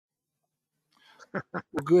Well,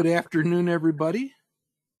 good afternoon, everybody.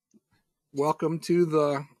 Welcome to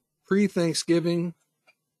the pre-Thanksgiving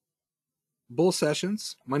bull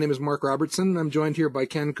sessions. My name is Mark Robertson. I'm joined here by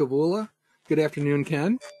Ken Kavula. Good afternoon,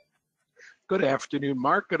 Ken. Good afternoon,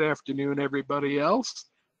 Mark. Good afternoon, everybody else.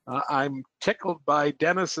 I'm tickled by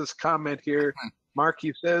Dennis's comment here. Mark,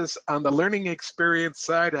 he says, on the learning experience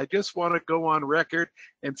side, I just want to go on record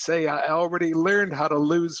and say I already learned how to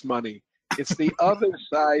lose money. It's the other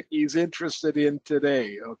side he's interested in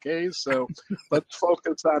today, okay? So let's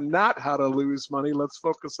focus on not how to lose money. Let's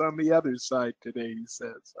focus on the other side today, he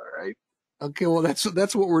says, all right? Okay, well,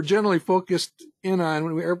 that's what we're generally focused in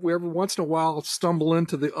on. We every once in a while stumble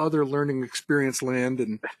into the other learning experience land,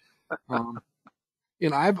 and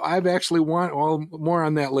I've actually more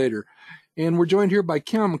on that later. And we're joined here by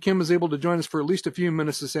Kim. Kim is able to join us for at least a few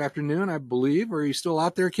minutes this afternoon, I believe. Are you still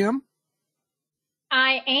out there, Kim?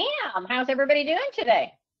 I am. How's everybody doing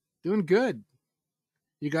today? Doing good.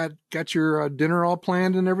 You got your dinner all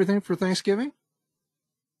planned and everything for Thanksgiving?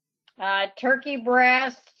 Turkey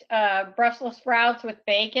breast, Brussels sprouts with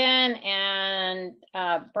bacon, and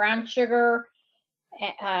brown sugar,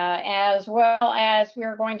 as well as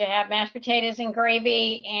we're going to have mashed potatoes and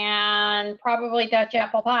gravy, and probably Dutch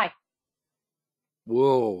apple pie.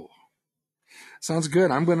 Whoa, sounds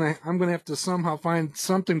good. I'm gonna have to somehow find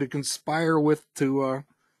something to conspire with to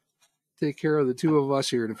take care of the two of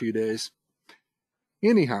us here in a few days.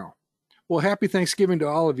 Anyhow, well, happy Thanksgiving to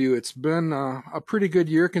all of you. It's been a pretty good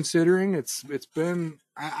year considering it's been,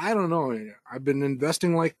 I don't know, I've been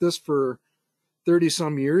investing like this for 30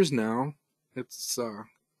 some years now. It's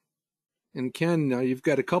and Ken, you've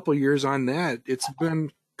got a couple years on that. It's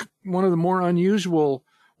been one of the more unusual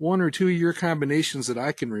 1 or 2 year combinations that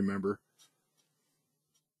I can remember.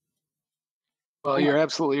 Well, you're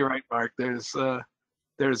absolutely right, Mark.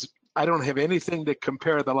 I don't have anything to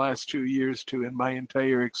compare the last 2 years to in my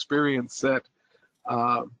entire experience set.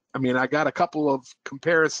 I mean, I got a couple of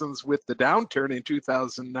comparisons with the downturn in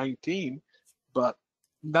 2019, but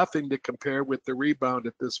nothing to compare with the rebound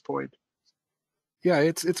at this point. Yeah,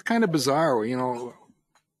 it's kind of bizarre. You know,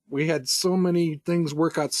 we had so many things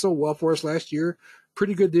work out so well for us last year.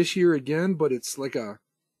 Pretty good this year again, but it's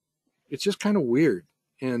just kind of weird.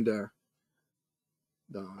 And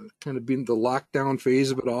kind of being the lockdown phase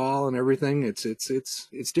of it all and everything, it's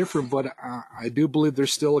different. But I do believe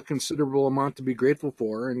there's still a considerable amount to be grateful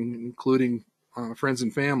for, and including friends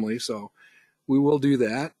and family. So we will do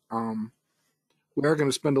that. We are going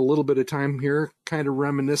to spend a little bit of time here kind of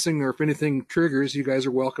reminiscing, or if anything triggers, you guys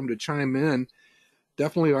are welcome to chime in.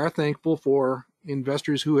 Definitely are thankful for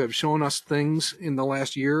investors who have shown us things in the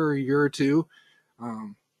last year or two.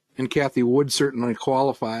 And Kathy Wood certainly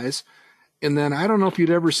qualifies. And then I don't know if you'd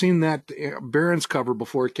ever seen that Barron's cover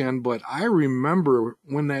before, Ken, but I remember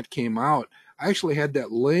when that came out, I actually had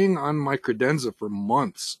that laying on my credenza for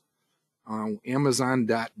months on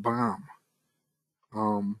Amazon.bomb.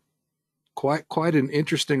 Quite an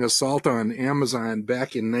interesting assault on Amazon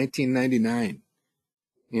back in 1999.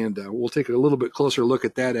 And we'll take a little bit closer look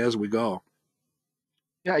at that as we go.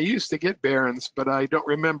 Yeah, I used to get Barron's, but I don't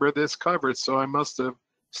remember this cover, so I must have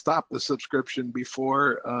stopped the subscription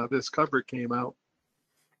before this cover came out.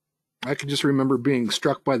 I can just remember being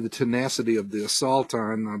struck by the tenacity of the assault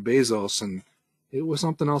on Bezos, and it was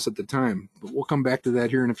something else at the time. But we'll come back to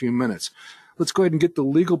that here in a few minutes. Let's go ahead and get the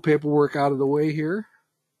legal paperwork out of the way here.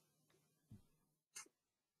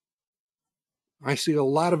 I see a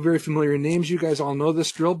lot of very familiar names. You guys all know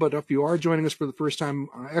this drill, but if you are joining us for the first time,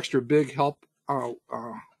 extra big help,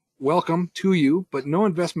 welcome to you, but no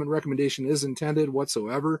investment recommendation is intended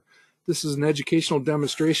whatsoever. This is an educational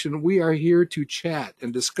demonstration. We are here to chat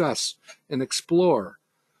and discuss and explore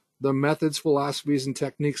the methods, philosophies, and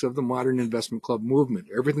techniques of the modern investment club movement.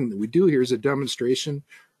 Everything that we do here is a demonstration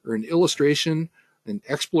or an illustration, an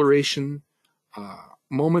exploration,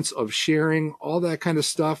 moments of sharing, all that kind of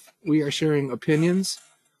stuff. We are sharing opinions.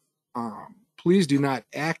 Please do not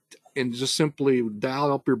act and just simply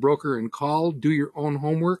dial up your broker and call. Do your own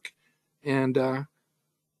homework, and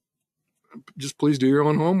just please do your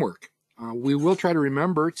own homework. We will try to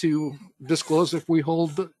remember to disclose if we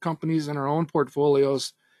hold companies in our own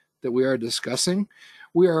portfolios that we are discussing.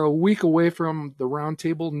 We are a week away from the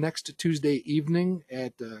roundtable next Tuesday evening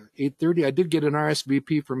at 8:30. I did get an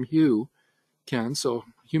RSVP from Hugh, Ken, so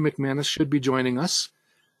Hugh McManus should be joining us.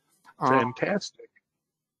 Fantastic.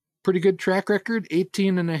 Pretty good track record,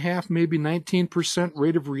 18.5%, maybe 19%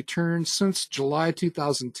 rate of return since July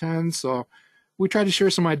 2010. So we try to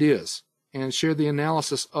share some ideas and share the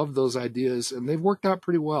analysis of those ideas, and they've worked out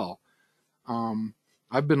pretty well.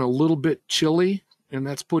 I've been a little bit chilly, and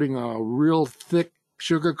that's putting a real thick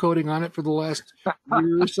sugar coating on it for the last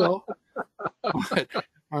year or so. But,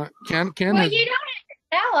 Ken Well, has. you don't have to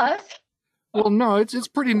tell us. Well, no, it's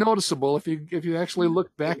pretty noticeable if you actually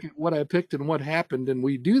look back at what I picked and what happened, and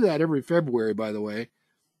we do that every February, by the way.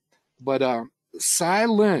 But Cy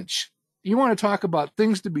Lynch, you want to talk about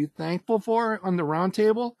things to be thankful for on the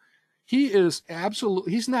roundtable? He is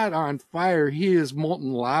he's not on fire. He is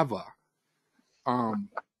molten lava.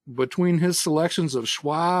 Between his selections of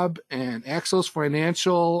Schwab and Axos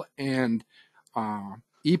Financial and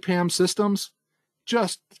EPAM Systems,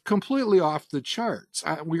 just completely off the charts.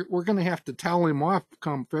 We're going to have to towel him off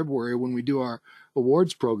come February when we do our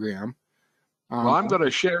awards program. Well, I'm going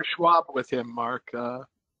to share Schwab with him, Mark.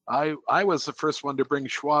 I was the first one to bring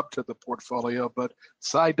Schwab to the portfolio, but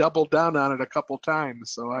Cy doubled down on it a couple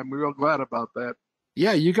times, so I'm real glad about that.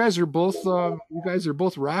 Yeah, you guys are both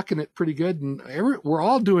rocking it pretty good, and we're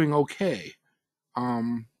all doing okay.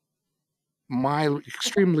 My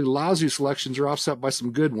extremely lousy selections are offset by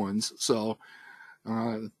some good ones, so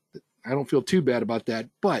I don't feel too bad about that.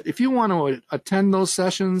 But if you want to attend those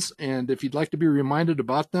sessions, and if you'd like to be reminded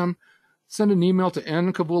about them, send an email to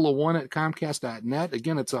nkavula1@comcast.net.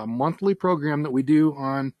 Again, it's a monthly program that we do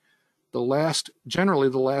on generally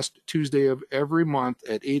the last Tuesday of every month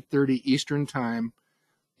at 8:30 Eastern Time,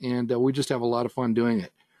 and we just have a lot of fun doing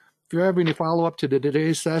it. If you have any follow-up to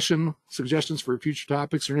today's session, suggestions for future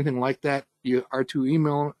topics or anything like that, our two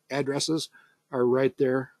email addresses are right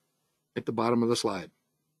there at the bottom of the slide.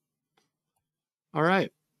 All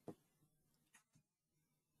right.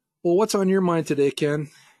 Well, what's on your mind today, Ken?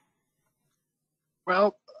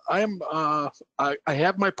 Well, I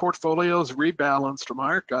have my portfolios rebalanced,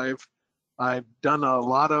 Mark. I've done a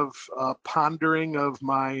lot of pondering of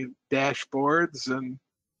my dashboards and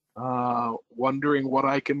wondering what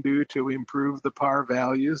I can do to improve the par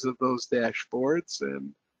values of those dashboards,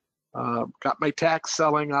 and got my tax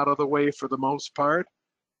selling out of the way for the most part.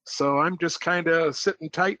 So I'm just kind of sitting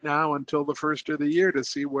tight now until the first of the year to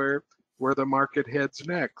see where the market heads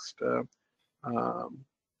next.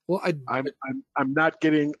 Well, I'm not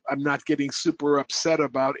getting super upset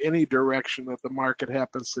about any direction that the market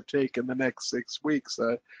happens to take in the next 6 weeks.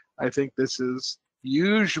 I think this is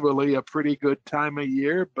usually a pretty good time of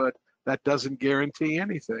year, but that doesn't guarantee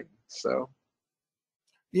anything. So.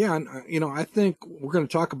 Yeah, and I think we're going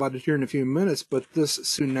to talk about it here in a few minutes, but this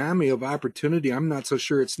tsunami of opportunity, I'm not so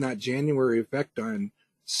sure it's not January effect on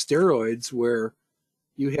steroids, where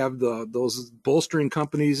you have those bolstering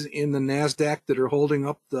companies in the NASDAQ that are holding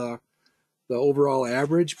up the overall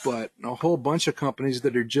average, but a whole bunch of companies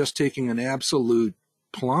that are just taking an absolute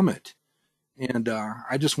plummet. And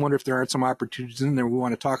I just wonder if there aren't some opportunities in there. We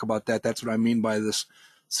want to talk about that. That's what I mean by this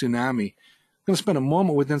tsunami. I'm going to spend a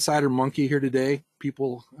moment with Insider Monkey here today.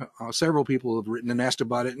 Several people have written and asked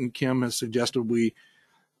about it, and Kim has suggested we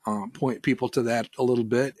point people to that a little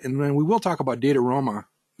bit. And then we will talk about Dataroma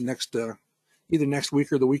either next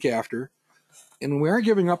week or the week after. And we are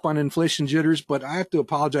giving up on inflation jitters, but I have to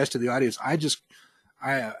apologize to the audience. I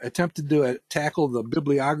attempted to tackle the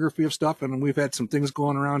bibliography of stuff, and we've had some things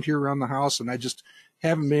going around here around the house, and I just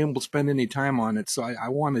haven't been able to spend any time on it. So I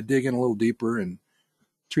want to dig in a little deeper and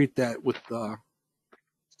treat that with the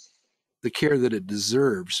care that it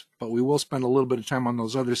deserves. But we will spend a little bit of time on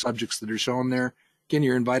those other subjects that are shown there. Again,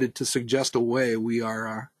 you're invited to suggest a way. We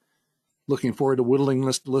are looking forward to whittling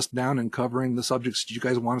this list down and covering the subjects that you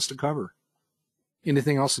guys want us to cover.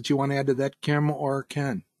 Anything else that you want to add to that, Kim or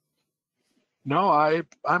Ken? No,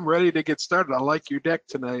 I'm ready to get started. I like your deck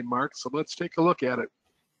tonight, Mark, so let's take a look at it.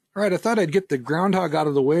 All right, I thought I'd get the groundhog out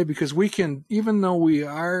of the way because we can, even though we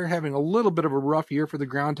are having a little bit of a rough year for the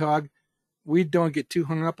groundhog, we don't get too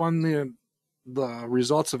hung up on the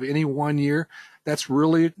results of any one year. That's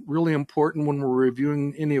really, really important when we're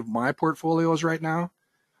reviewing any of my portfolios right now.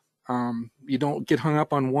 You don't get hung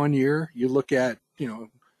up on 1 year. You look at,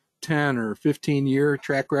 10 or 15 year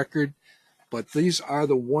track record, but these are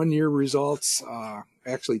the 1 year results,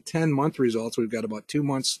 actually 10-month results. We've got about 2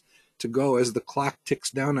 months to go as the clock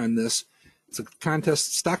ticks down on this. It's a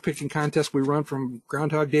contest, stock picking contest we run from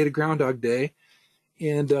Groundhog Day to Groundhog Day.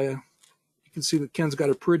 And you can see that Ken's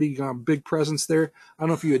got a pretty big presence there. I don't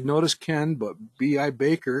know if you had noticed, Ken, but B.I.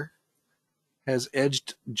 Baker has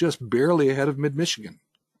edged just barely ahead of Mid-Michigan.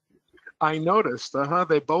 I noticed.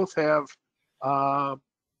 They both have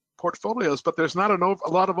portfolios, but there's not a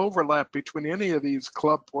lot of overlap between any of these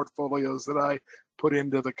club portfolios that I put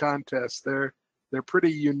into the contest. They're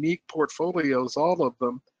pretty unique portfolios, all of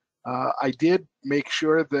them. I did make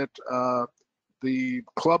sure that the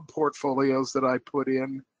club portfolios that I put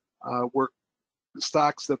in were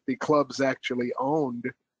stocks that the clubs actually owned.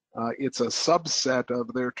 it's a subset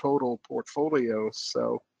of their total portfolio.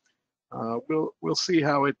 So we'll see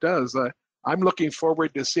how it does. I'm looking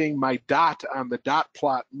forward to seeing my dot on the dot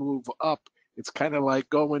plot move up. It's kind of like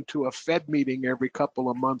going to a Fed meeting every couple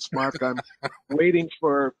of months, Mark. I'm waiting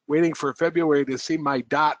for February to see my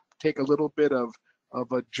dot take a little bit of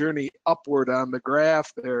a journey upward on the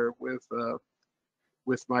graph there with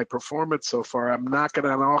my performance so far. I'm knocking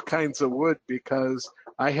on all kinds of wood because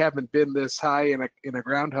I haven't been this high in a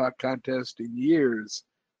groundhog contest in years.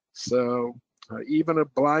 So even a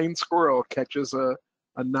blind squirrel catches a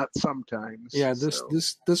nut sometimes. Yeah,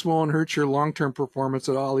 this won't hurt your long-term performance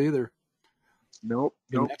at all either. Nope.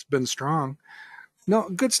 And that's been strong. No,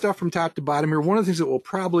 good stuff from top to bottom here. One of the things that we'll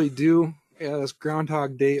probably do as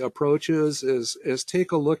Groundhog Day approaches is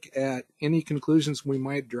take a look at any conclusions we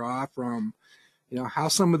might draw from, how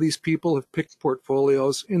some of these people have picked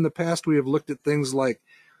portfolios. In the past, we have looked at things like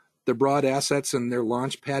the broad assets and their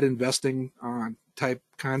launch pad investing type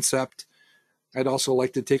concept. I'd also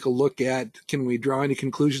like to take a look at, can we draw any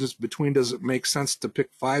conclusions between, does it make sense to pick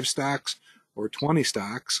 5 stocks or 20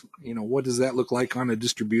 stocks? What does that look like on a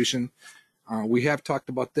distribution? We have talked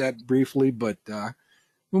about that briefly, but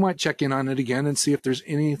we might check in on it again and see if there's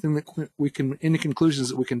anything that any conclusions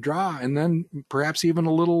that we can draw, and then perhaps even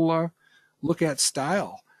a little look at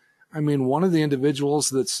style. I mean, one of the individuals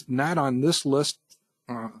that's not on this list,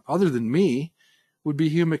 other than me, would be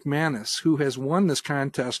Hugh McManus, who has won this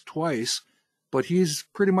contest twice, but he's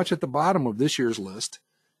pretty much at the bottom of this year's list.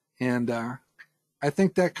 And I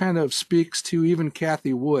think that kind of speaks to even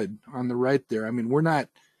Kathy Wood on the right there. I mean, we're not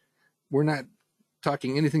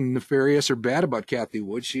talking anything nefarious or bad about Kathy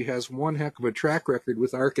Wood. She has one heck of a track record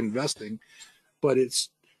with ARK investing, but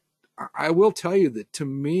I will tell you that to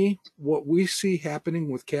me, what we see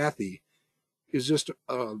happening with Kathy is just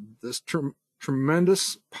this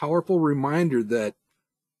tremendous, powerful reminder that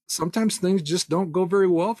sometimes things just don't go very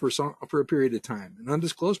well for a period of time, an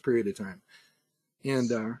undisclosed period of time.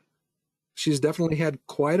 And she's definitely had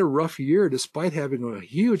quite a rough year despite having a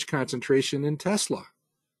huge concentration in Tesla.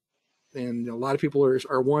 And a lot of people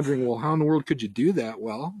are wondering, well, how in the world could you do that?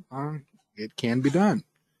 Well, it can be done.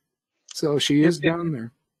 So she is down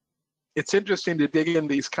there. It's interesting to dig in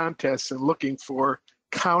these contests and looking for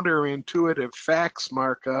counterintuitive facts,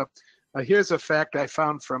 Mark. Here's a fact I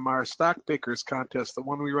found from our stock pickers contest, the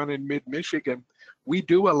one we run in mid-Michigan. We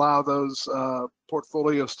do allow those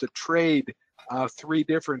portfolios to trade 3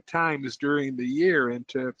 different times during the year, and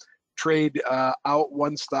to trade out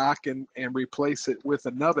one stock and replace it with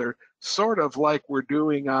another, sort of like we're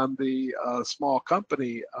doing on the small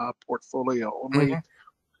company portfolio. Only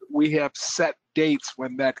we have set dates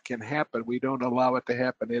when that can happen. We don't allow it to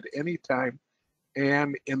happen at any time.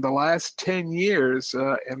 And in the last 10 years,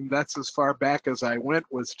 and that's as far back as I went,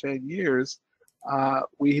 was 10 years,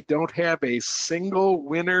 we don't have a single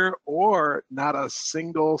winner or not a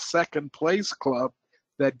single second place club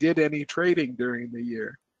that did any trading during the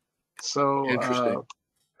year. So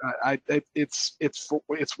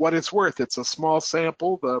it's what it's worth. It's a small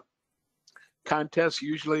sample. The contest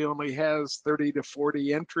usually only has 30 to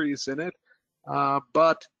 40 entries in it,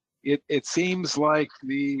 but it seems like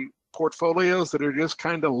the portfolios that are just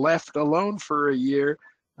kind of left alone for a year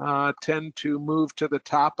tend to move to the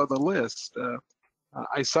top of the list.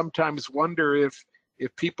 I sometimes wonder if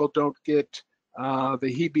people don't get the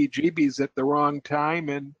heebie-jeebies at the wrong time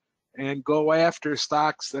and go after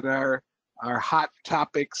stocks that are hot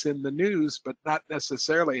topics in the news, but not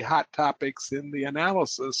necessarily hot topics in the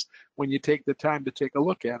analysis when you take the time to take a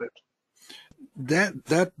look at it.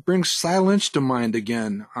 That brings Silence to mind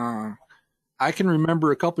again. I can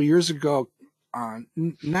remember a couple years ago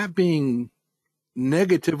not being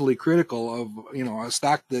negatively critical of a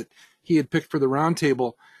stock that he had picked for the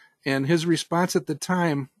roundtable, and his response at the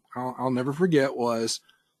time, I'll never forget, was,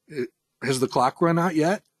 "Has the clock run out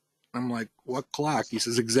yet?" I'm like, "What clock?" He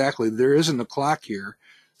says, "Exactly. There isn't a clock here.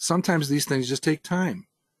 Sometimes these things just take time."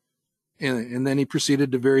 And then he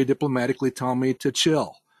proceeded to very diplomatically tell me to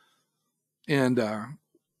chill. And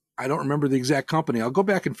I don't remember the exact company. I'll go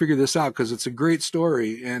back and figure this out because it's a great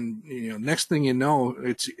story. And next thing you know,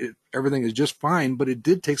 everything is just fine. But it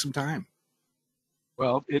did take some time.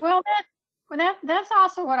 That's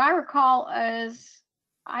also what I recall. Is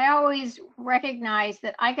I always recognize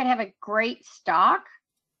that I could have a great stock.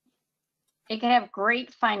 It could have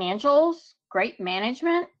great financials, great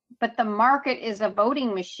management, but the market is a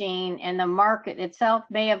voting machine, and the market itself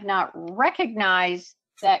may have not recognized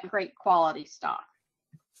that great quality stock.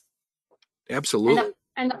 Absolutely.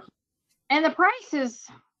 And the prices,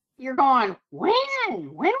 you're going, when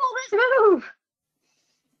will this move?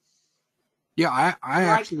 Yeah, I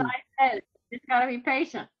like actually. I said, it's got to be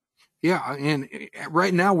patient. Yeah, and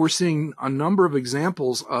right now we're seeing a number of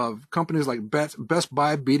examples of companies like Best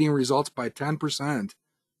Buy beating results by 10%,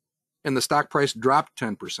 and the stock price dropped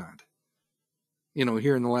 10%,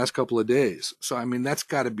 here in the last couple of days. So, I mean, that's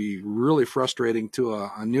got to be really frustrating to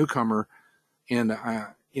a newcomer. And,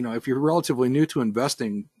 if you're relatively new to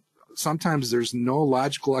investing, sometimes there's no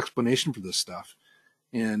logical explanation for this stuff.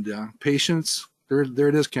 And patience, there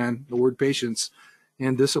it is, Ken, the word patience,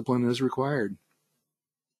 and discipline is required.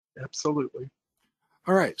 Absolutely.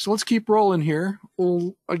 All right, so let's keep rolling here.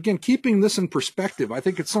 Well, again, keeping this in perspective, I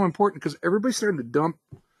think it's so important because everybody's starting to dump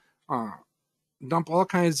all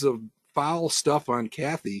kinds of foul stuff on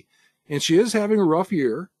Kathy, and she is having a rough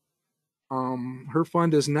year. Her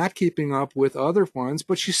fund is not keeping up with other funds,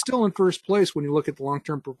 but she's still in first place when you look at the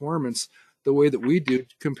long-term performance the way that we do,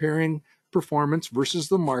 comparing performance versus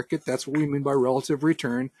the market. That's what we mean by relative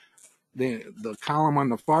return. The column on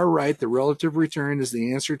the far right, the relative return, is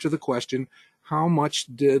the answer to the question, how much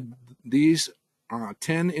did these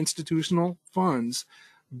 10 institutional funds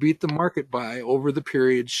beat the market by over the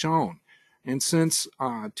period shown? And since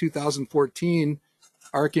 2014,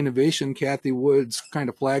 ARK Innovation, Kathy Wood's kind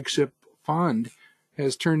of flagship fund,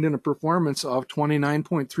 has turned in a performance of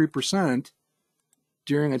 29.3%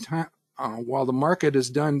 during a time while the market has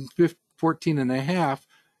done 14.5%.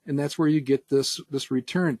 And that's where you get this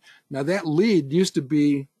return. Now, that lead used to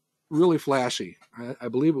be really flashy. I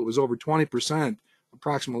believe it was over 20%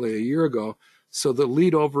 approximately a year ago. So the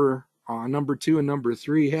lead over number 2 and number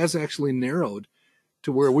 3 has actually narrowed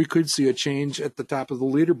to where we could see a change at the top of the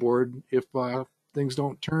leaderboard if things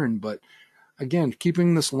don't turn. But again,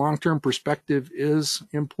 keeping this long-term perspective is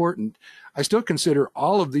important. I still consider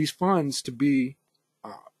all of these funds to be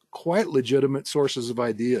quite legitimate sources of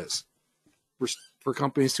ideas for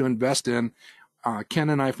companies to invest in.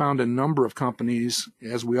 Ken and I found a number of companies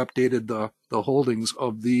as we updated the holdings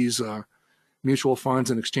of these mutual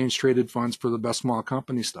funds and exchange traded funds for the best small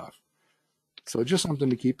company stuff. So just something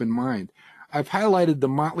to keep in mind. I've highlighted the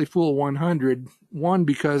Motley Fool 100, one,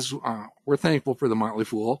 because we're thankful for the Motley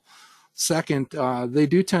Fool. Second, they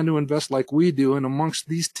do tend to invest like we do, and amongst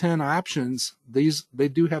these 10 options, they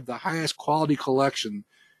do have the highest quality collection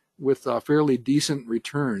with fairly decent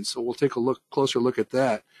returns. So we'll take a closer look at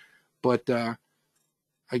that. But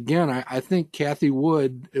again, I think Kathy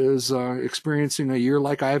Wood is experiencing a year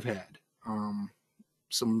like I've had.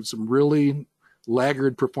 Some really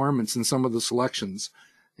laggard performance in some of the selections.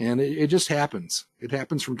 And it just happens. It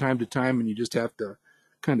happens from time to time, and you just have to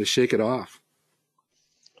kind of shake it off.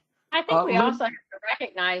 I think we also have to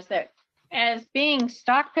recognize that as being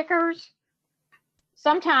stock pickers,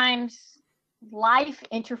 sometimes life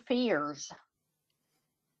interferes.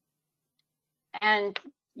 And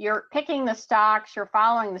you're picking the stocks, you're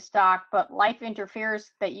following the stock, but life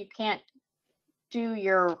interferes that you can't do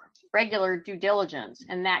your regular due diligence,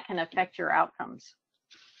 and that can affect your outcomes.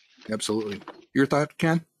 Absolutely. Your thought,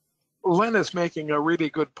 Ken? Len is making a really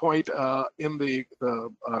good point in the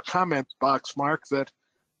comments box, Mark, that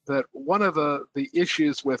one of the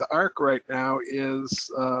issues with ARK right now is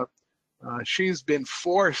she's been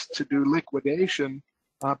forced to do liquidation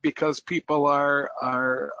because people are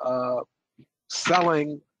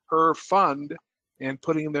selling her fund and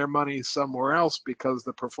putting their money somewhere else because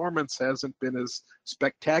the performance hasn't been as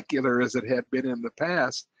spectacular as it had been in the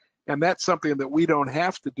past. And that's something that we don't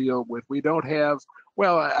have to deal with. We don't have,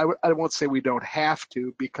 well, I won't say we don't have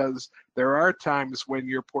to, because there are times when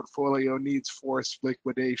your portfolio needs forced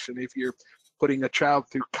liquidation. If you're putting a child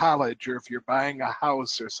through college, or if you're buying a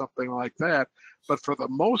house or something like that. But for the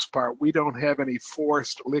most part, we don't have any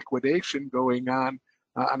forced liquidation going on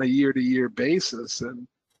a year-to-year basis. And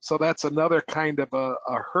so that's another kind of a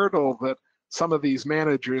hurdle that some of these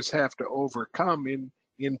managers have to overcome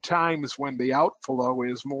in times when the outflow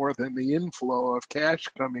is more than the inflow of cash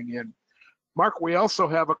coming in. Mark, we also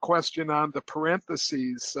have a question on the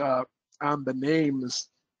parentheses on the names.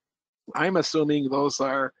 I'm assuming those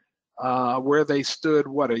are where they stood,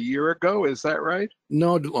 what, a year ago? Is that right?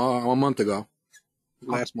 No, a month ago.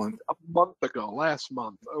 Last month. A month ago, last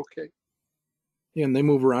month. Okay. Yeah, and they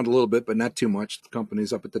move around a little bit, but not too much. The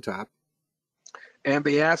company's up at the top. And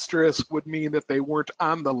the asterisk would mean that they weren't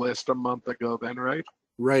on the list a month ago then, right?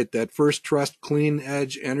 Right. That First Trust Clean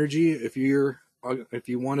Edge Energy, if you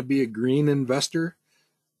want to be a green investor,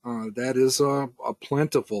 that is a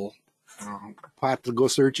plentiful pot to go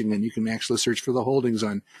searching, and you can actually search for the holdings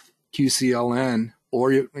on QCLN,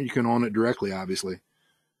 or you can own it directly, obviously.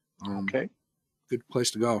 Okay. Good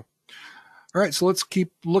place to go. All right, so let's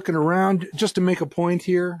keep looking around. Just to make a point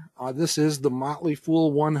here, this is the Motley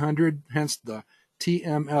Fool 100, hence the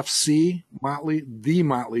TMFC, the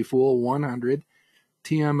Motley Fool 100.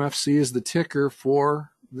 TMFC is the ticker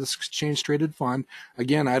for this exchange traded fund.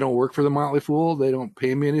 Again, I don't work for the Motley Fool. They don't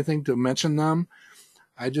pay me anything to mention them.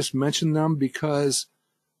 I just mention them because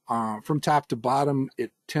from top to bottom,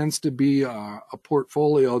 it tends to be a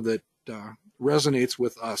portfolio that resonates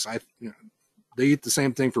with us. They eat the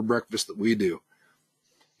same thing for breakfast that we do.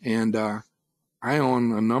 And I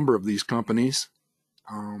own a number of these companies.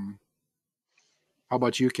 How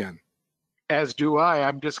about you, Ken? As do I.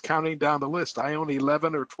 I'm just counting down the list. I own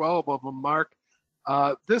 11 or 12 of them, Mark.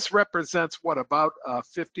 This represents what, about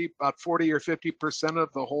 40 or 50%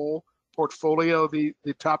 of the whole portfolio, the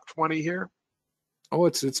top 20 here? Oh,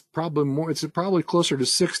 it's probably more. It's probably closer to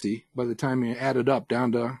 60 by the time you add it up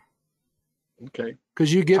down to. Okay.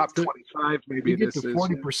 Because you get top 25, maybe you get this to is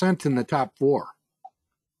 40% in the top 4.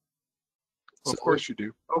 Of course you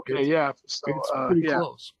do. Okay, yeah. So it's pretty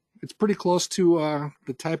close. It's pretty close to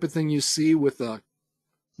the type of thing you see with a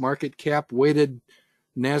market cap weighted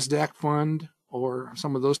NASDAQ fund or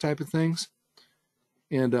some of those type of things.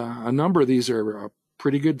 And a number of these are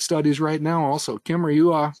pretty good studies right now also. Kim,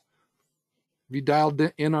 have you dialed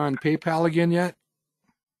in on PayPal again yet?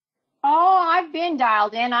 Oh, I've been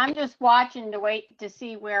dialed in. I'm just watching to wait to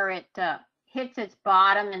see where it hits its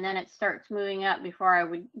bottom and then it starts moving up before I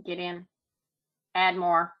would get in, add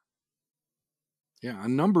more. Yeah, a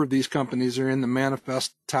number of these companies are in the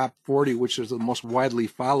Manifest Top 40, which is the most widely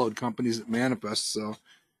followed companies at Manifest. So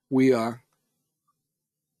we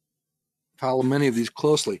follow many of these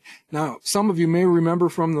closely. Now, some of you may remember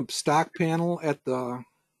from the stock panel at the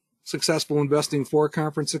Successful Investing 4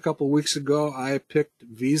 conference a couple of weeks ago, I picked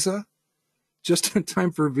Visa just in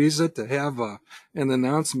time for Visa to have an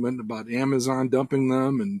announcement about Amazon dumping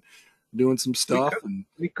them and doing some stuff.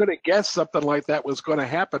 We could have guessed something like that was going to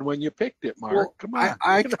happen when you picked it, Mark. Well, come on.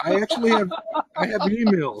 I actually have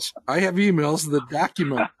emails. I have emails that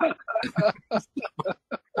document. Well,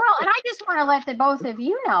 and I just want to let the both of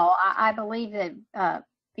you know, I believe that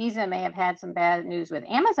Visa may have had some bad news with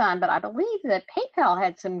Amazon, but I believe that PayPal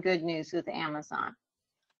had some good news with Amazon.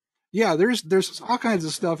 Yeah, there's all kinds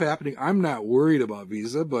of stuff happening. I'm not worried about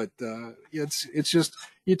Visa, but it's just,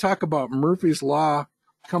 you talk about Murphy's Law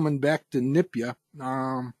coming back to nip you,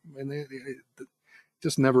 and it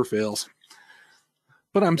just never fails.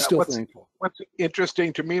 But I'm still thankful. What's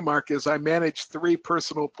interesting to me, Mark, is I manage 3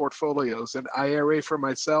 personal portfolios: an IRA for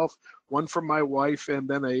myself, one for my wife, and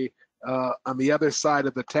then on the other side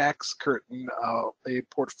of the tax curtain, a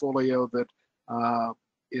portfolio that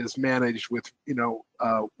is managed with,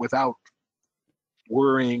 without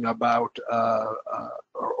worrying about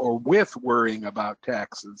or with worrying about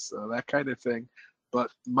taxes, that kind of thing. But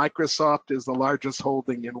Microsoft is the largest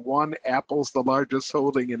holding in one, Apple's the largest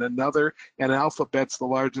holding in another, and Alphabet's the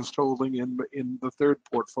largest holding in the third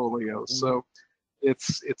portfolio. Mm-hmm. So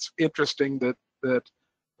it's interesting that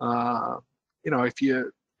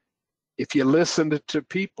if you listened to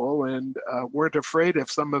people and weren't afraid of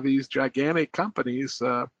some of these gigantic companies,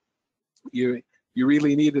 you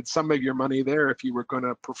really needed some of your money there if you were going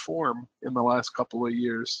to perform in the last couple of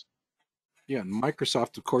years. Yeah, and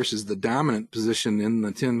Microsoft, of course, is the dominant position in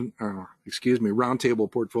the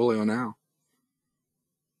roundtable portfolio now.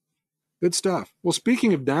 Good stuff. Well,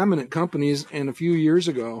 speaking of dominant companies, and a few years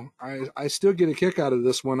ago, I still get a kick out of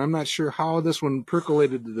this one. I'm not sure how this one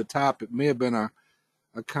percolated to the top. It may have been a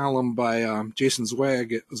column by Jason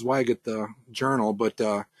Zweig at the Journal, but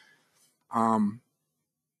as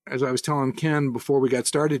I was telling Ken before we got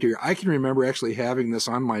started here, I can remember actually having this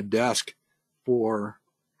on my desk for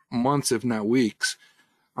months, if not weeks,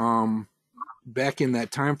 back in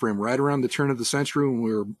that time frame, right around the turn of the century when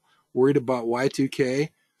we were worried about Y2K.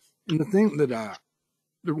 And the thing that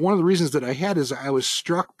one of the reasons that I had is I was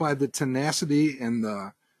struck by the tenacity and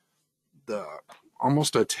the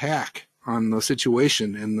almost attack on the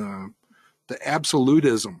situation and the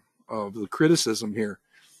absolutism of the criticism here.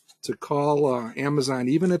 To call Amazon,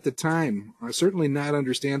 even at the time, certainly not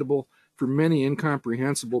understandable, for many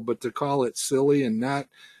incomprehensible, but to call it silly and not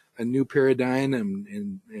a new paradigm,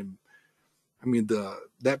 and I mean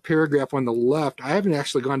that paragraph on the left, I haven't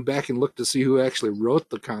actually gone back and looked to see who actually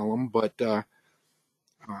wrote the column, but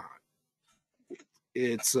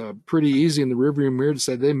it's pretty easy in the rearview mirror to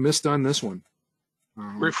say they missed on this one.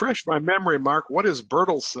 Refresh my memory, Mark. What is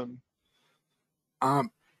Bertelsen?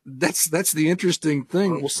 That's the interesting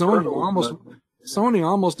thing. Well, Sony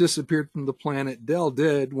almost disappeared from the planet. Dell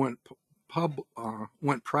went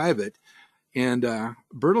private, and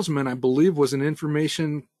Bertelsmann, I believe, was an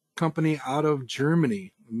information company out of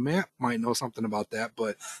Germany. Matt might know something about that,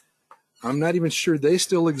 but I'm not even sure they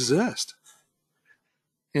still exist.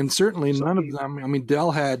 And certainly none of them. I mean,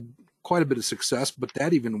 Dell had quite a bit of success, but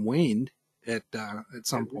that even waned. at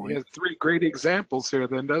some He point. has three great examples here,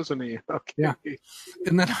 then, doesn't he? Okay. Yeah.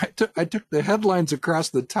 And then I took the headlines across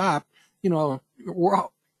the top. You know,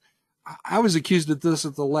 I was accused of this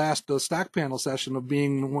at the last stock panel session of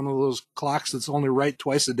being one of those clocks that's only right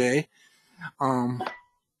twice a day. Um,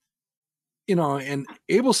 you know, and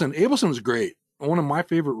Abelson was great, one of my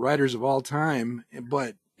favorite writers of all time.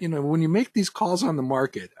 But you know, when you make these calls on the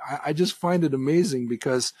market, I just find it amazing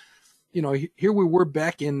because you know, here we were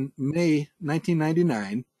back in May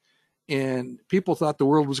 1999, and people thought the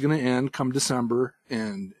world was going to end come December,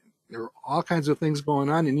 and there were all kinds of things going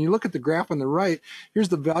on. And you look at the graph on the right, here's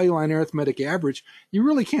the value line arithmetic average. You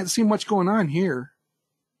really can't see much going on here.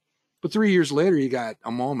 But 3 years later, you got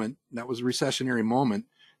a moment that was a recessionary moment.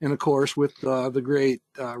 And of course, with the Great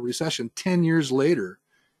Recession, 10 years later,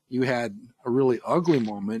 you had a really ugly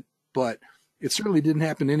moment, but it certainly didn't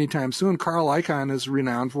happen anytime soon. Carl Icahn is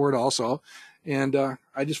renowned for it also. And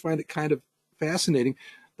I just find it kind of fascinating.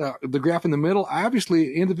 The graph in the middle,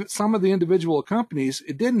 obviously, some of the individual companies,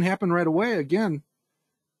 it didn't happen right away. Again,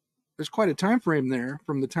 there's quite a time frame there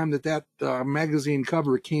from the time that magazine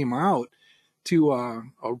cover came out to a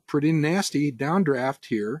pretty nasty downdraft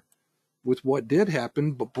here with what did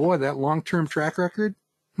happen. But boy, that long-term track record,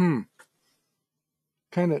 kind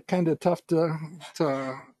of tough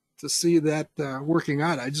to see that working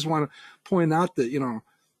out. I just want to point out that, you know,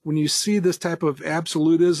 when you see this type of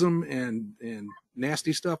absolutism and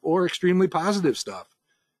nasty stuff or extremely positive stuff,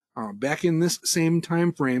 back in this same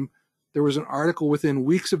time frame, there was an article within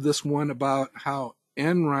weeks of this one about how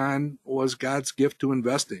Enron was God's gift to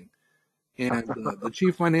investing. And the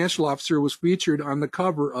chief financial officer was featured on the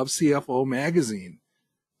cover of CFO magazine,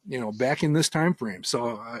 you know, back in this time frame.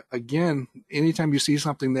 So again, anytime you see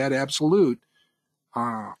something that absolute,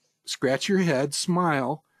 scratch your head,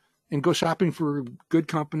 smile, and go shopping for good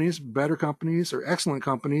companies, better companies, or excellent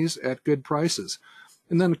companies at good prices.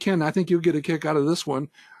 And then, Ken, I think you'll get a kick out of this one.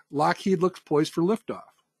 Lockheed looks poised for liftoff.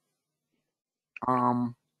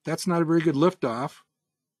 That's not a very good liftoff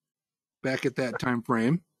back at that time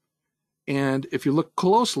frame. And if you look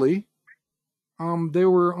closely, they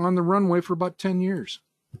were on the runway for about 10 years,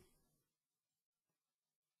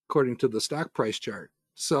 according to the stock price chart.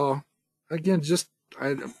 So, again,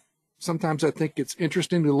 sometimes I think it's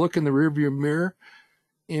interesting to look in the rearview mirror,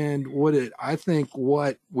 and I think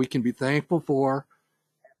what we can be thankful for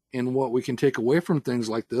and what we can take away from things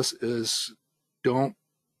like this is don't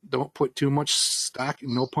put too much stock,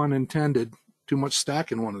 no pun intended, too much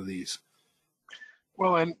stock in one of these.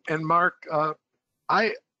 Well, and Mark,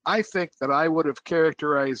 I think that I would have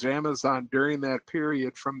characterized Amazon during that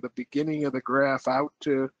period from the beginning of the graph out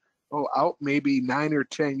maybe 9 or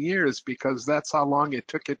 10 years, because that's how long it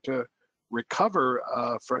took it to recover.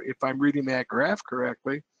 If I'm reading that graph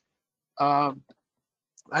correctly, I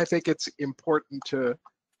think it's important to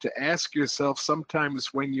ask yourself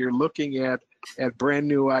sometimes when you're looking at brand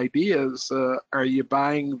new ideas, are you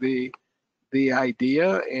buying the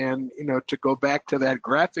idea? And, you know, to go back to that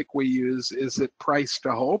graphic we use, is it price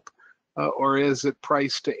to hope, or is it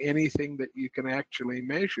price to anything that you can actually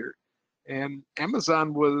measure? And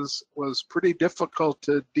Amazon was pretty difficult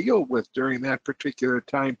to deal with during that particular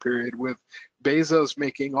time period, with Bezos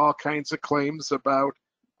making all kinds of claims about,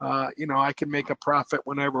 you know, I can make a profit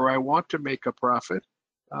whenever I want to make a profit.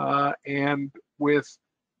 And with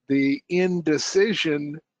the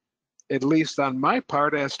indecision, at least on my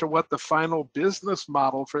part, as to what the final business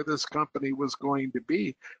model for this company was going to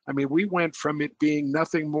be. I mean, we went from it being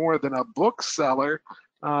nothing more than a bookseller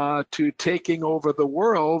to taking over the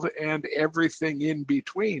world and everything in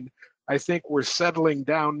between. I think we're settling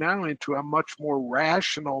down now into a much more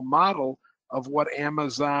rational model of what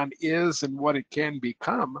Amazon is and what it can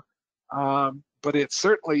become. But it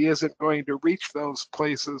certainly isn't going to reach those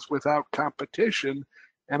places without competition.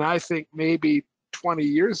 And I think maybe 20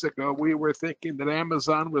 years ago, we were thinking that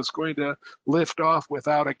Amazon was going to lift off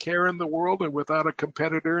without a care in the world and without a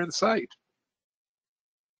competitor in sight.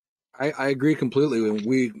 I agree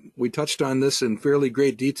completely. We touched on this in fairly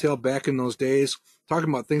great detail back in those days, talking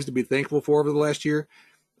about things to be thankful for over the last year.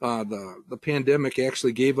 The pandemic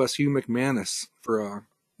actually gave us Hugh McManus for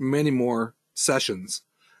many more sessions.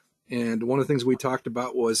 And one of the things we talked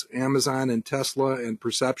about was Amazon and Tesla and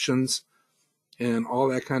perceptions and all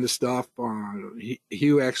that kind of stuff.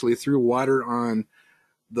 Hugh actually threw water on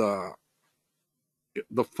the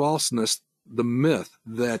falseness, the myth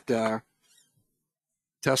that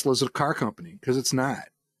Tesla's a car company, because it's not.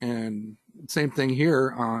 And same thing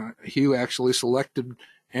here. Hugh actually selected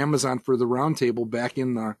Amazon for the roundtable back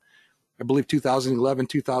in the, I believe, 2011,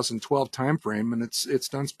 2012 timeframe, and it's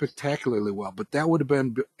done spectacularly well. But that would have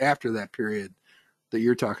been after that period that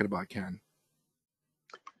you're talking about, Ken.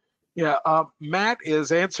 Yeah, Matt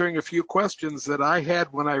is answering a few questions that I had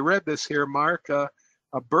when I read this here, Mark. A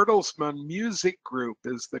Bertelsmann Music Group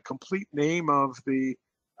is the complete name of the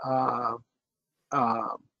uh,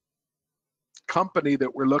 uh, company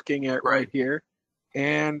that we're looking at Right. right here.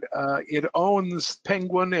 And it owns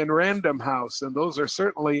Penguin and Random House. And those are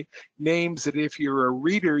certainly names that if you're a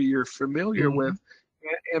reader, you're familiar Mm-hmm. with.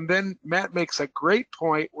 And then Matt makes a great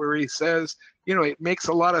point where he says, you know, it makes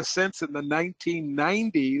a lot of sense in the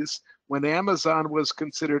 1990s when Amazon was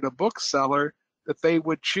considered a bookseller that they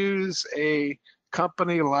would choose a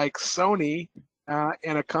company like Sony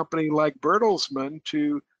and a company like Bertelsmann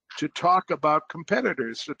to talk about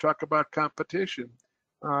competitors, to talk about competition,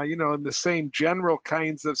 you know, in the same general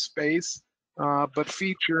kinds of space, but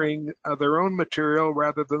featuring their own material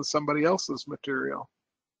rather than somebody else's material.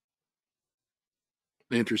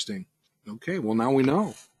 Interesting. Okay, well now we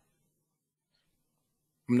know.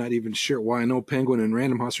 I'm not even sure why. I know Penguin and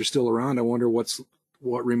Random House are still around. I wonder what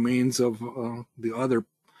remains of the other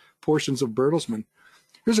portions of Bertelsmann.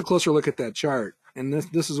 Here's a closer look at that chart, and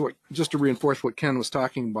this is what, just to reinforce what Ken was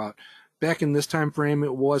talking about. Back in this time frame,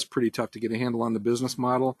 it was pretty tough to get a handle on the business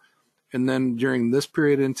model, and then during this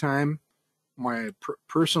period in time, my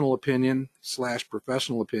personal opinion /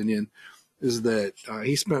 professional opinion is that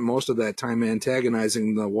he spent most of that time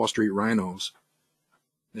antagonizing the Wall Street rhinos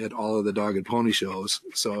at all of the dog and pony shows.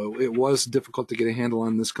 So it was difficult to get a handle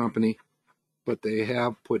on this company, but they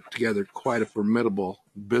have put together quite a formidable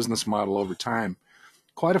business model over time.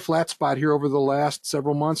 Quite a flat spot here over the last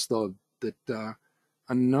several months, though, that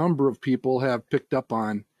a number of people have picked up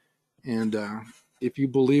on. And if you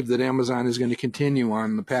believe that Amazon is going to continue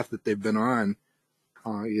on the path that they've been on,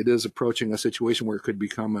 it is approaching a situation where it could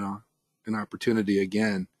become an opportunity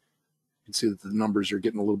again. You can see that the numbers are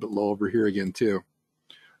getting a little bit low over here again, too,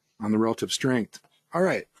 on the relative strength. All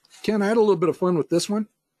right, Ken, I had a little bit of fun with this one.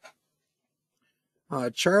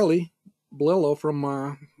 Charlie Blillo from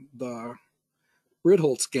the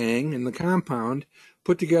Ritholtz gang in the compound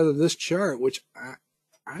put together this chart, which I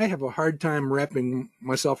have a hard time wrapping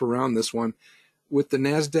myself around this one, with the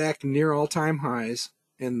NASDAQ near all-time highs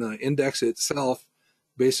and the index itself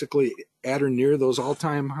basically at or near those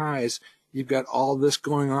all-time highs. You've got all this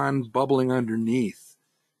going on bubbling underneath,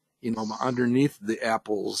 you know, underneath the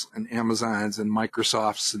Apples and Amazons and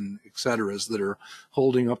Microsofts and et ceteras that are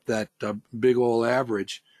holding up that big old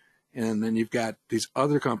average. And then you've got these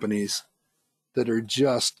other companies that are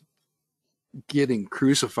just getting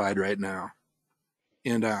crucified right now.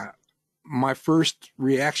 And my first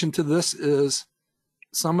reaction to this is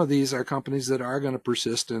some of these are companies that are going to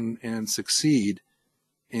persist and succeed.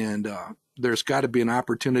 And there's got to be an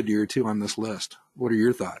opportunity or two on this list. What are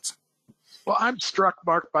your thoughts? Well, I'm struck,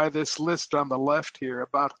 Mark, by this list on the left here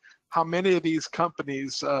about how many of these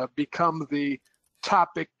companies become the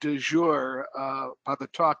topic du jour by the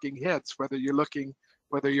talking heads, whether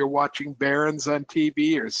you're watching Barron's on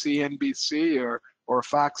TV or CNBC or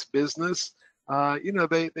Fox Business. You know,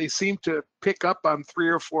 they seem to pick up on 3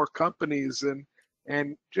 or 4 companies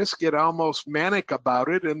and just get almost manic about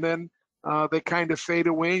it, and then they kind of fade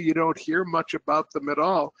away. You don't hear much about them at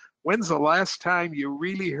all. When's the last time you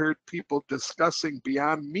really heard people discussing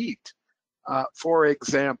Beyond Meat, for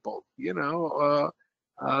example? You know,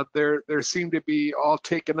 there seem to be all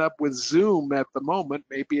taken up with Zoom at the moment.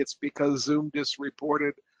 Maybe it's because Zoom just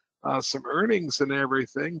reported some earnings and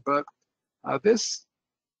everything, but this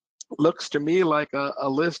looks to me like a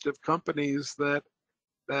list of companies that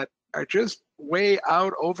are just way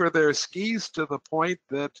out over their skis to the point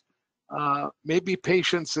that maybe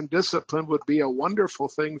patience and discipline would be a wonderful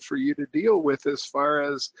thing for you to deal with as far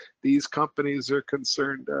as these companies are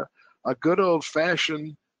concerned. A good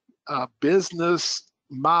old-fashioned business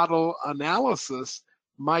model analysis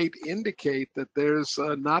might indicate that there's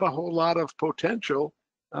not a whole lot of potential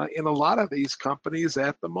in a lot of these companies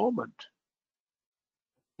at the moment.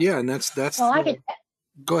 Yeah, and that's Well,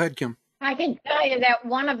 go ahead, Kim. I can tell you that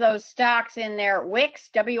one of those stocks in there, Wix,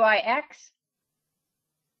 W-I-X,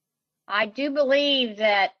 I do believe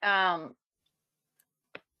that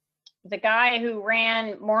the guy who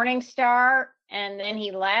ran Morningstar and then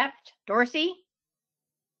he left, Dorsey,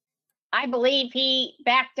 I believe he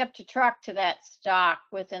backed up to truck to that stock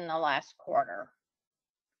within the last quarter.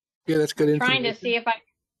 Yeah, that's good information. Trying to see if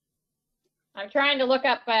I'm trying to look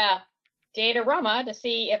up Datarama to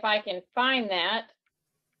see if I can find that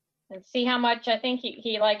and see how much. I think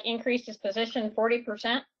he like increased his position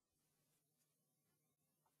 40%.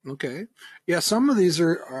 Okay. Yeah, some of these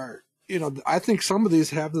are, you know, I think some of these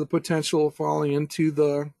have the potential of falling into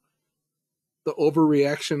the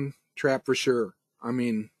overreaction trap for sure. I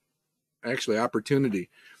mean, actually opportunity.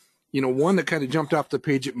 One that kind of jumped off the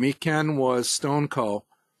page at me, Ken, was StoneCo.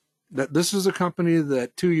 That this is a company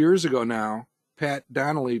that 2 years ago now, Pat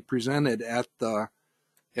Donnelly presented at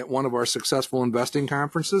one of our successful investing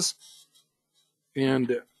conferences,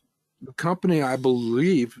 and the company, I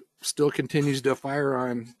believe, still continues to fire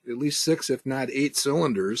on at least 6, if not 8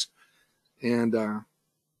 cylinders, and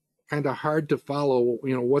kind of hard to follow,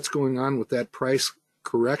 what's going on with that price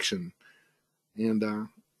correction, and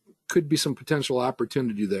could be some potential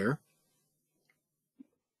opportunity there.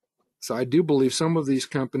 So I do believe some of these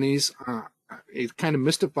companies, it kind of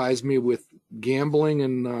mystifies me with gambling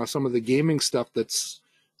and some of the gaming stuff that's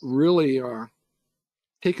really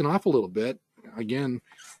taken off a little bit. Again,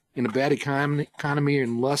 in a bad economy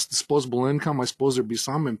and less disposable income, I suppose there'd be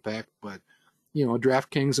some impact, but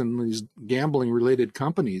DraftKings and these gambling related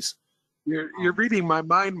companies. You're reading my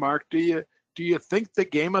mind, Mark. Do you think the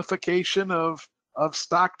gamification of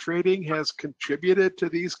stock trading has contributed to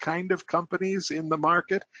these kind of companies in the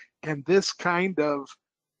market, and this kind of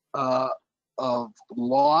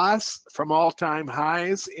loss from all-time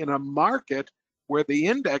highs in a market where the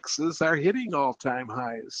indexes are hitting all-time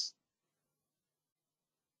highs?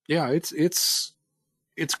 Yeah, it's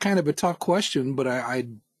kind of a tough question, but I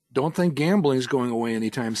don't think gambling is going away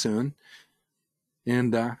anytime soon.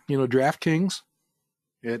 And DraftKings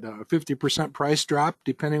at a 50% price drop,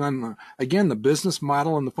 depending on the business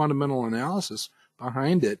model and the fundamental analysis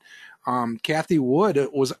behind it. Kathy Wood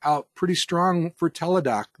was out pretty strong for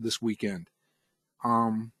Teladoc this weekend.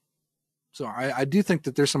 So I do think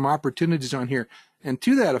that there's some opportunities on here. And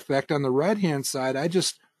to that effect, on the right-hand side,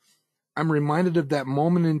 I'm reminded of that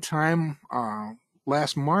moment in time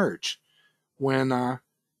last March when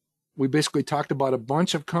we basically talked about a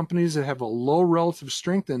bunch of companies that have a low relative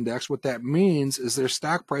strength index. What that means is their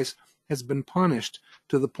stock price has been punished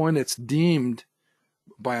to the point it's deemed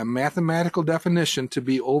by a mathematical definition to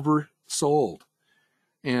be oversold.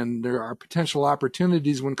 And there are potential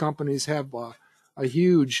opportunities when companies have a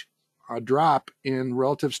huge drop in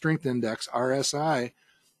relative strength index, RSI.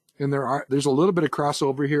 And there's a little bit of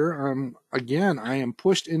crossover here. Again, I am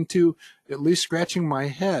pushed into at least scratching my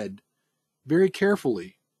head very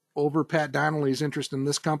carefully over Pat Donnelly's interest in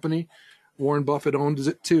this company. Warren Buffett owns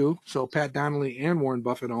it too, so Pat Donnelly and Warren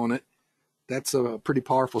Buffett own it. That's a pretty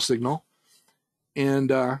powerful signal. And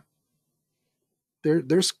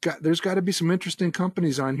there's got to be some interesting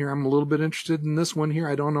companies on here. I'm a little bit interested in this one here.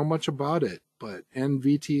 I don't know much about it, but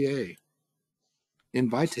NVTA,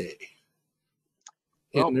 Invite.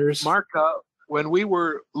 Well, Mark, when we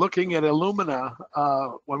were looking at Illumina,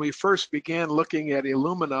 when we first began looking at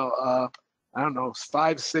Illumina, I don't know,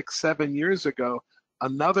 5, 6, 7 years ago,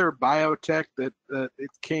 another biotech that it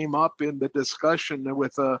came up in the discussion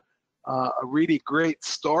with a really great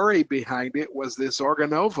story behind it was this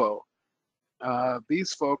Organovo.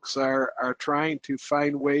 These folks are trying to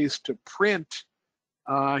find ways to print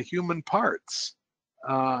human parts.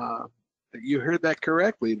 You heard that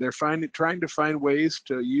correctly. They're trying to find ways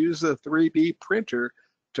to use a 3D printer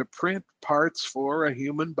to print parts for a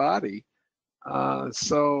human body.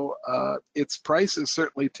 So its price has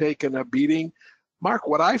certainly taken a beating. Mark,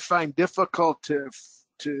 what I find difficult to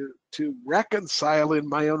reconcile in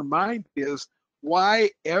my own mind is why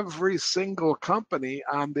every single company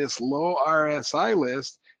on this low RSI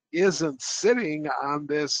list isn't sitting on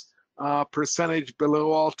this percentage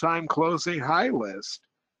below all-time closing high list.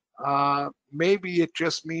 Maybe it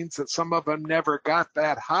just means that some of them never got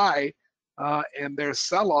that high and their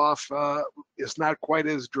sell-off is not quite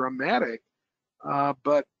as dramatic.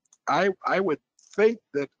 But I would think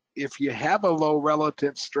that if you have a low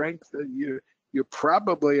relative strength, you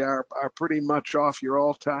probably are pretty much off your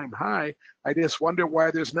all-time high. I just wonder why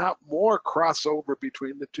there's not more crossover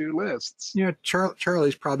between the two lists. Yeah,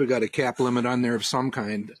 Charlie's probably got a cap limit on there of some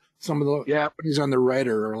kind. Some of the companies on the right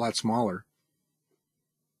are a lot smaller.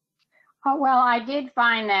 Oh, well, I did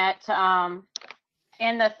find that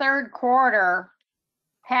in the third quarter,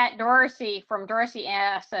 Pat Dorsey from Dorsey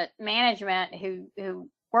Asset Management, who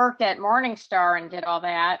worked at Morningstar and did all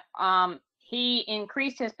that, he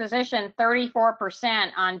increased his position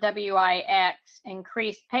 34% on WIX,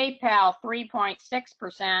 increased PayPal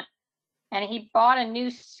 3.6%, and he bought a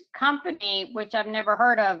new company, which I've never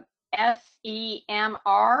heard of,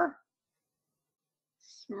 SEMR,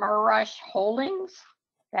 Smerush Holdings.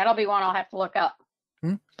 That'll be one I'll have to look up.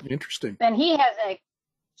 Interesting. Then he has a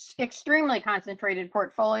extremely concentrated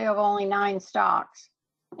portfolio of only 9 stocks,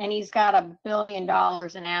 and he's got $1 billion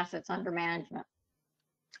in assets under management.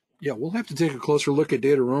 Yeah, we'll have to take a closer look at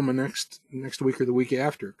Dataroma next week or the week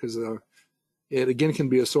after, because it again can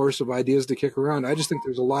be a source of ideas to kick around. I just think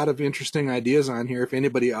there's a lot of interesting ideas on here. If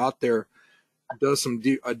anybody out there does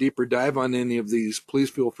a deeper dive on any of these, please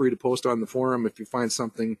feel free to post on the forum if you find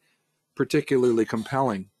something particularly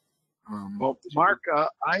compelling. Well, Mark,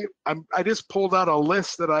 I just pulled out a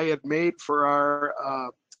list that I had made for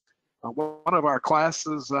our one of our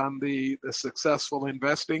classes on the Successful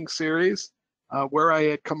Investing series, where I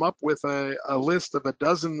had come up with a list of a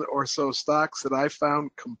dozen or so stocks that I found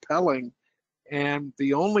compelling. And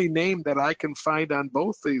the only name that I can find on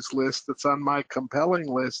both these lists that's on my compelling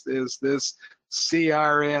list is this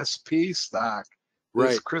CRSP stock,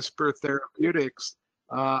 this Right. CRISPR Therapeutics.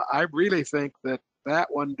 I really think that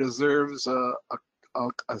one deserves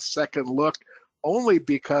a second look, only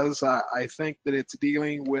because I think that it's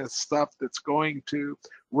dealing with stuff that's going to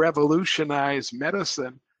revolutionize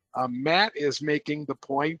medicine. Matt is making the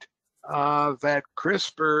point that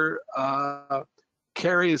CRISPR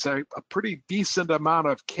carries a pretty decent amount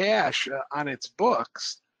of cash on its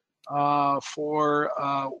books for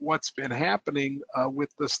what's been happening with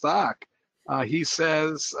the stock. He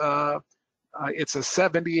says it's a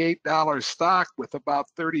 $78 stock with about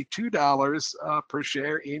 $32 per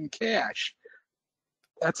share in cash.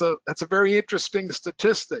 That's a very interesting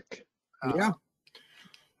statistic. Yeah.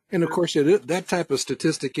 And of course, that type of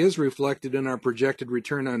statistic is reflected in our projected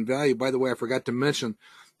return on value. By the way, I forgot to mention,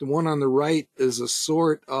 the one on the right is a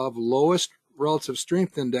sort of lowest relative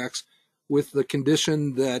strength index with the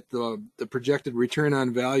condition that the projected return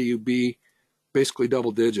on value be basically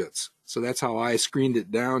double digits. So that's how I screened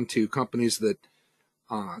it down to companies that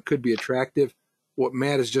could be attractive. What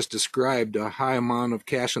Matt has just described, a high amount of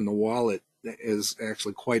cash in the wallet, is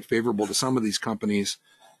actually quite favorable to some of these companies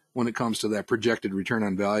when it comes to that projected return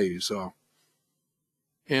on value. So,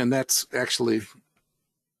 and that's actually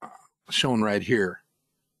shown right here.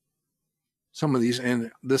 Some of these,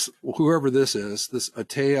 and this, whoever this is, this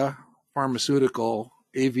Atea Pharmaceutical,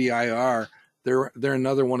 AVIR, they're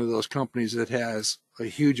another one of those companies that has a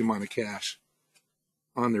huge amount of cash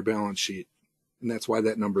on their balance sheet. And that's why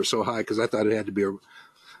that number is so high, because I thought it had to be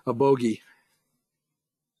a bogey.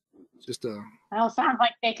 Just a... Well, it sounds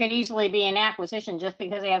like they could easily be an acquisition just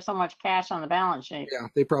because they have so much cash on the balance sheet. Yeah,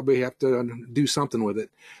 they probably have to do something with it.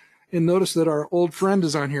 And notice that our old friend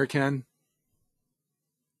is on here, Ken,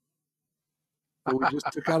 that we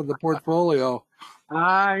just took out of the portfolio.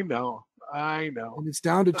 I know. And it's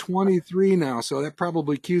down to 23 now, so that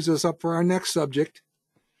probably cues us up for our next subject.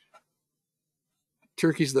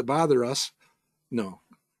 Turkeys that bother us. No,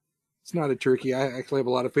 it's not a turkey. I actually have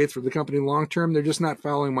a lot of faith for the company long term. They're just not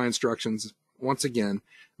following my instructions. Once again,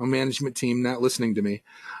 a management team not listening to me.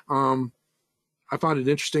 I found it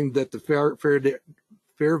interesting that the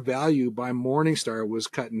fair value by Morningstar was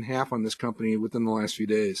cut in half on this company within the last few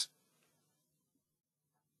days.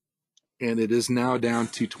 And it is now down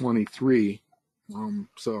to 23.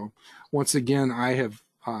 So once again, I have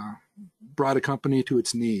brought a company to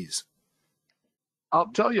its knees. I'll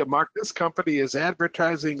tell you, Mark, this company is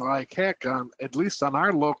advertising like heck, at least on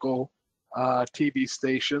our local TV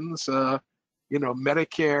stations.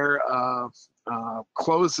 Medicare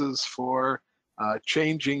closes for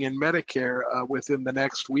changing in Medicare within the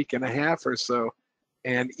next week and a half or so.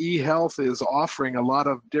 And eHealth is offering a lot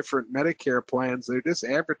of different Medicare plans. They're just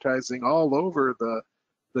advertising all over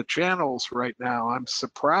the channels right now. I'm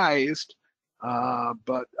surprised,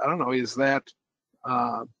 but I don't know, is that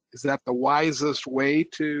the wisest way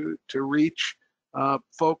to reach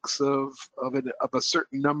folks of a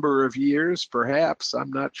certain number of years? Perhaps, I'm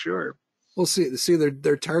not sure. Well, see,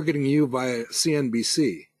 they're targeting you via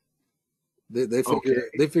CNBC. They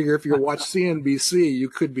figure if you watch CNBC, you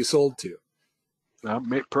could be sold to.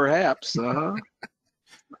 Perhaps. All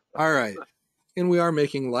right, and we are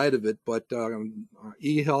making light of it, but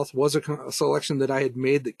eHealth was a selection that I had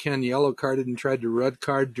made that Ken yellow carded and tried to red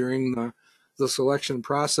card during the selection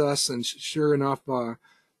process, and sure enough,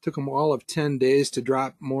 took them all of 10 days to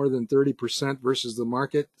drop more than 30% versus the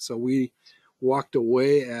market. So we walked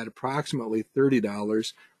away at approximately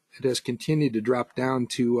 $30. It has continued to drop down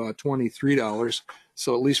to $23.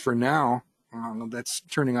 So at least for now, that's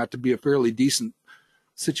turning out to be a fairly decent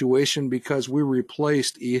situation, because we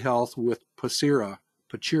replaced eHealth with Pacira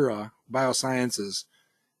Biosciences,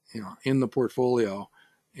 in the portfolio,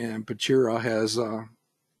 and Pacira has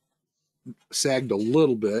sagged a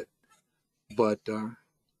little bit, but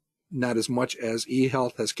not as much as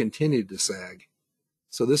eHealth has continued to sag.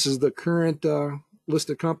 So this is the current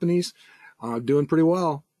list of companies doing pretty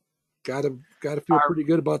well. Got to feel pretty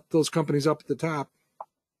good about those companies up at the top.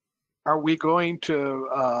 Are we going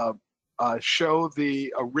to show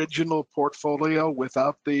the original portfolio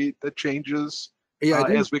without the changes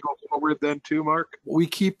as we go forward then too, Mark? We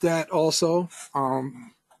keep that also,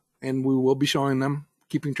 and we will be showing them,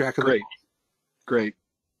 keeping track of Great. Great.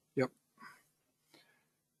 Yep.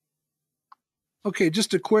 Okay,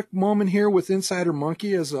 just a quick moment here with Insider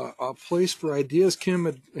Monkey as a place for ideas. Kim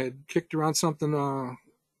had kicked around something.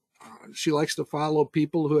 She likes to follow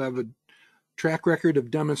people who have a track record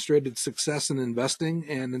of demonstrated success in investing.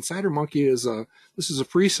 And Insider Monkey this is a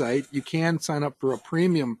free site. You can sign up for a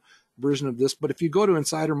premium version of this, but if you go to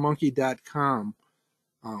insidermonkey.com,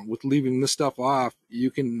 with leaving this stuff off,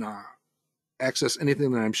 you can access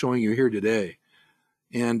anything that I'm showing you here today.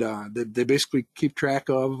 And they basically keep track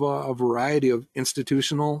of a variety of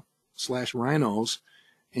institutional / rhinos.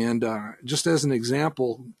 And just as an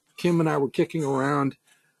example, Kim and I were kicking around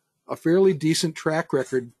a fairly decent track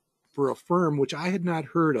record for a firm which I had not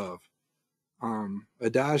heard of,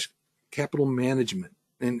 Adage Capital Management.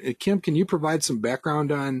 And Kim, can you provide some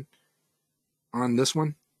background on this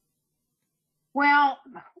one? Well,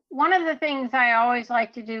 one of the things I always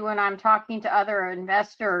like to do when I'm talking to other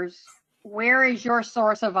investors, where is your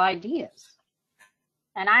source of ideas?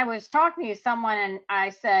 And I was talking to someone and I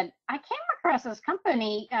said, I came across this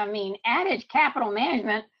company, Adage Capital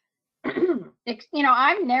Management.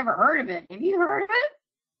 I've never heard of it. Have you heard of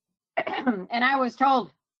it? And I was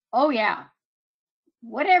told, oh yeah,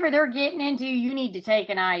 whatever they're getting into, you need to take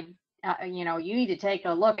you need to take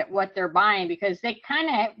a look at what they're buying, because they kind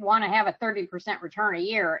of want to have a 30% return a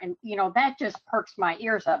year. And, that just perks my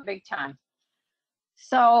ears up big time.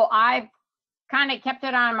 So I kind of kept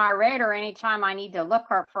it on my radar anytime I need to look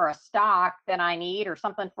for a stock that I need or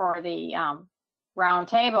something for the round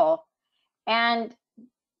table. And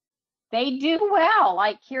they do well.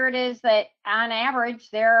 Like here it is that on average,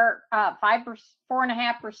 they're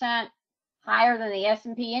 4.5% higher than the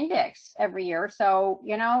S&P index every year. So,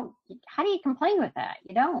 how do you complain with that?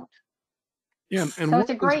 You don't. Yeah, and so it's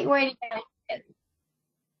a great way to get it.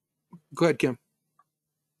 Go ahead, Kim.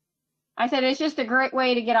 I said it's just a great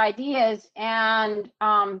way to get ideas. And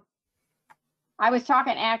I was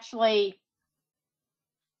talking actually,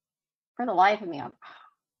 for the life of me,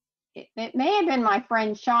 it may have been my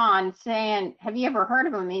friend Sean saying, have you ever heard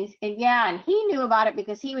of him? And yeah, and he knew about it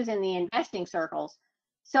because he was in the investing circles.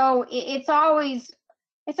 So it's always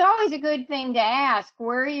a good thing to ask,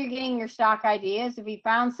 where are you getting your stock ideas? Have you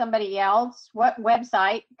found somebody else? What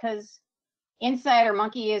website? Because Insider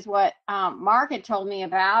Monkey is what Mark had told me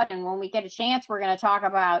about. And when we get a chance, we're going to talk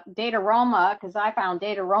about Dataroma, because I found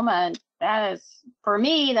Dataroma, and that is, for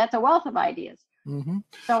me, that's a wealth of ideas. Mm-hmm.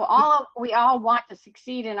 So we all want to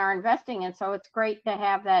succeed in our investing, and so it's great to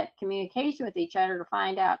have that communication with each other to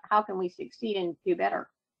find out how can we succeed and do better.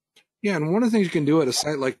 Yeah, and one of the things you can do at a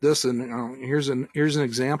site like this, and here's an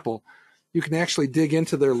example, you can actually dig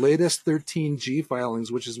into their latest 13G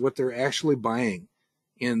filings, which is what they're actually buying.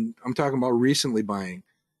 And I'm talking about recently buying.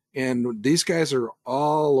 And these guys are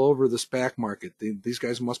all over the SPAC market. These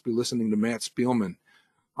guys must be listening to Matt Spielman.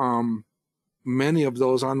 Many of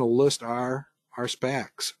those on the list are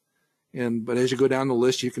SPACs. But as you go down the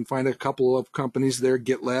list, you can find a couple of companies there,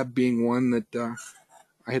 GitLab being one that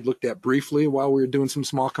I had looked at briefly while we were doing some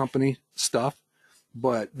small company stuff.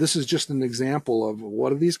 But this is just an example of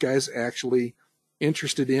what are these guys actually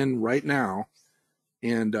interested in right now.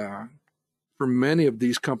 And for many of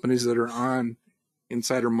these companies that are on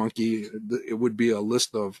Insider Monkey, it would be a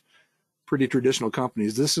list of pretty traditional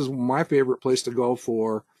companies. This is my favorite place to go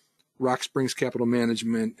for Rock Springs Capital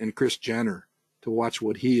Management and Chris Jenner, to watch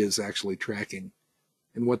what he is actually tracking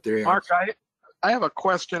and what they are. Mark, I have a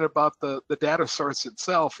question about the data source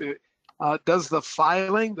itself. Does the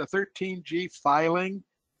filing, the 13G filing,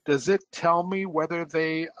 does it tell me whether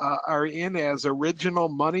they are in as original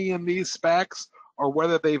money in these SPACs or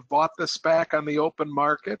whether they've bought the SPAC on the open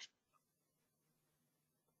market?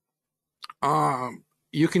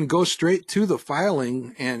 You can go straight to the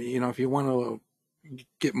filing, and if you want to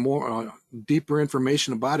get more deeper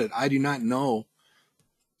information about it, I do not know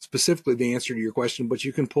specifically the answer to your question, but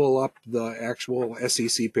you can pull up the actual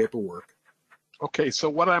SEC paperwork. Okay, so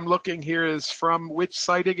what I'm looking here is from which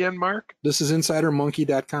site again, Mark? This is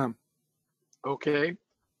insidermonkey.com. Okay,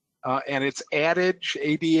 and it's Adage,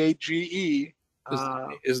 ADAGE.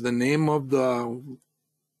 Is the name of the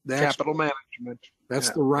Capital Management. That's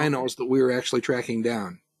the rhinos that we were actually tracking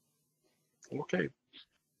down. Okay.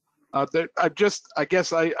 I'm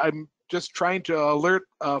just trying to alert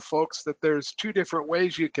folks that there's two different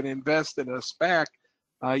ways you can invest in a SPAC.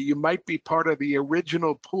 You might be part of the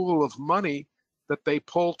original pool of money that they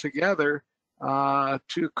pull together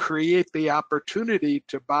to create the opportunity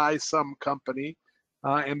to buy some company,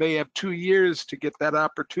 and they have 2 years to get that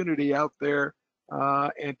opportunity out there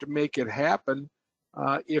and to make it happen.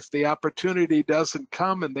 If the opportunity doesn't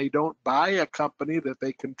come and they don't buy a company that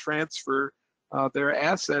they can transfer their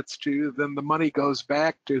assets to, then the money goes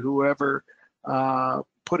back to whoever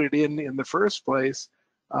put it in the first place.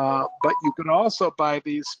 But you can also buy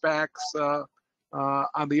these SPACs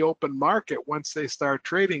on the open market. Once they start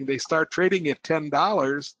trading at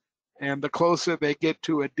 $10, and the closer they get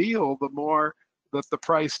to a deal, the more that the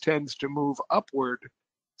price tends to move upward.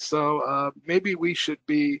 So maybe we should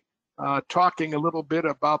be talking a little bit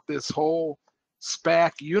about this whole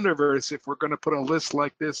SPAC universe if we're going to put a list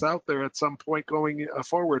like this out there at some point going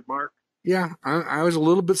forward, Mark. Yeah, I was a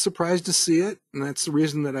little bit surprised to see it, and that's the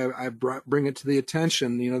reason that I bring it to the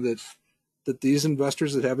attention, that these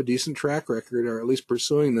investors that have a decent track record are at least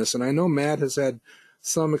pursuing this. And I know Matt has had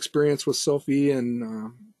some experience with Sophie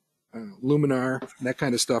and Luminar, and that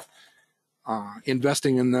kind of stuff,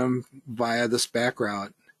 investing in them via the SPAC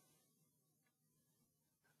route.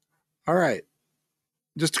 All right.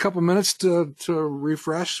 Just a couple minutes to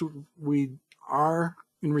refresh. We are,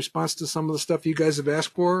 in response to some of the stuff you guys have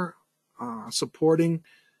asked for, supporting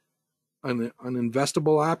an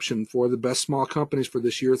investable option for the best small companies for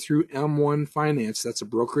this year through M1 Finance. That's a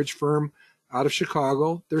brokerage firm out of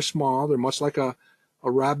Chicago. They're small. They're much like a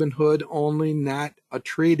Robinhood, only not a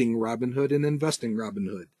trading Robinhood and investing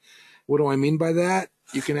Robinhood. What do I mean by that?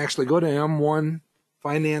 You can actually go to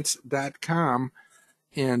m1finance.com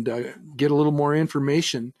and get a little more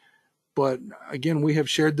information. But again, we have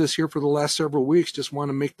shared this here for the last several weeks. Just want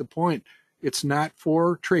to make the point. It's not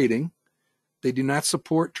for trading. They do not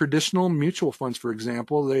support traditional mutual funds, for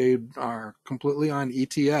example. They are completely on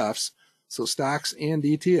ETFs, so stocks and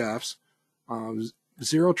ETFs.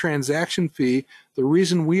 Zero transaction fee. The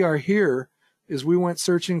reason we are here is we went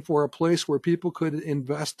searching for a place where people could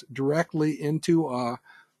invest directly into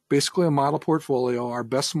basically a model portfolio, our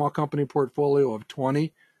best small company portfolio of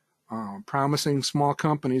 20 promising small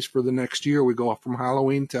companies for the next year. We go from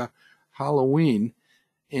Halloween to Halloween,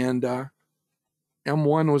 and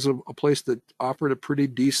M1 was a place that offered a pretty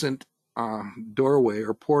decent doorway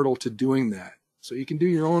or portal to doing that. So you can do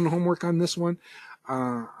your own homework on this one.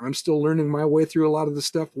 I'm still learning my way through a lot of the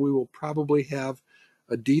stuff. We will probably have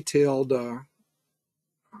a detailed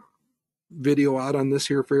video out on this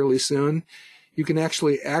here fairly soon. You can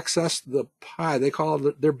actually access the pie. They call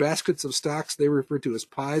it their baskets of stocks. They refer to as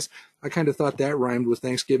pies. I kind of thought that rhymed with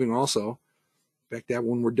Thanksgiving also. In fact, that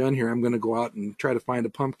when we're done here, I'm going to go out and try to find a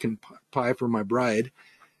pumpkin pie for my bride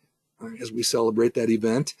as we celebrate that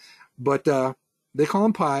event. But they call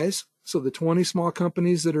them pies. So the 20 small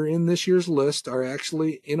companies that are in this year's list are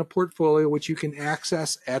actually in a portfolio which you can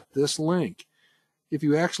access at this link. If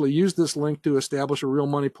you actually use this link to establish a real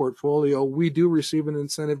money portfolio, we do receive an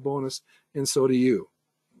incentive bonus, and so do you.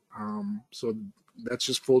 So that's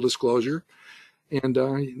just full disclosure. And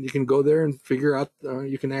you can go there and figure out,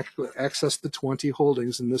 you can actually access the 20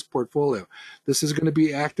 holdings in this portfolio. This is going to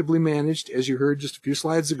be actively managed. As you heard just a few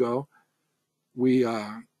slides ago, we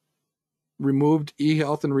removed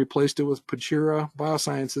eHealth and replaced it with Pachira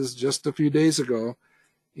Biosciences just a few days ago.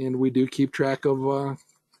 And we do keep track of,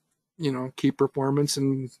 key performance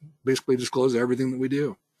and basically disclose everything that we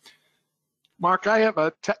do. Mark, I have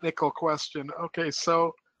a technical question. Okay,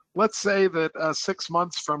 so let's say that 6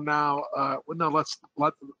 months from now,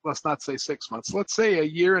 let's not say 6 months. Let's say a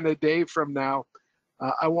year and a day from now,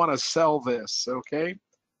 I want to sell this. Okay,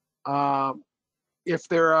 if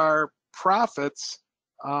there are profits,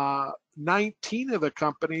 19 of the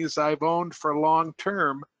companies I've owned for long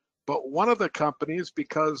term, but one of the companies,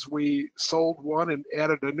 because we sold one and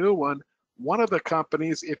added a new one of the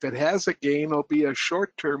companies, if it has a gain, will be a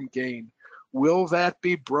short-term gain. Will that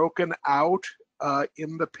be broken out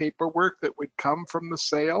in the paperwork that would come from the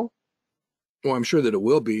sale? Well, I'm sure that it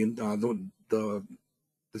will be. The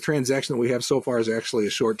transaction that we have so far is actually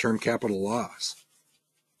a short-term capital loss.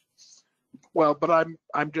 Well, but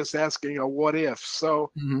I'm just asking a what if.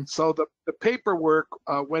 So so the paperwork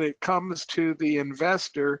when it comes to the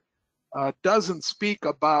investor doesn't speak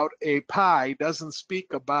about a pie, doesn't speak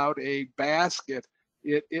about a basket.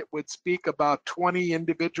 It would speak about 20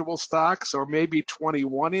 individual stocks or maybe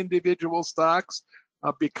 21 individual stocks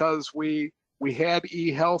because we had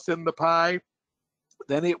eHealth in the pie,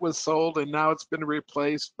 then it was sold, and now it's been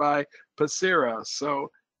replaced by Pacira.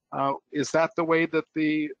 So is that the way that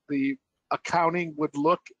the accounting would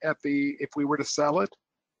look at if we were to sell it?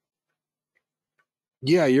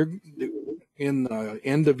 Yeah, you're in the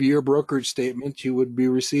end of year brokerage statement, you would be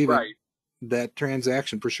receiving that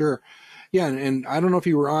transaction for sure. Yeah, and I don't know if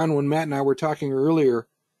you were on when Matt and I were talking earlier.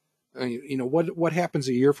 What happens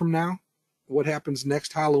a year from now? What happens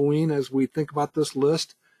next Halloween as we think about this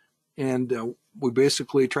list? And we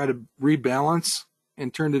basically try to rebalance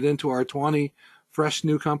and turn it into our 20 fresh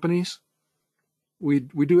new companies. we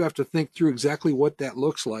do have to think through exactly what that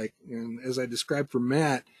looks like. And as I described for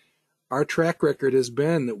Matt, our track record has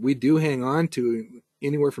been that we do hang on to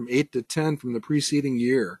anywhere from 8 to 10 from the preceding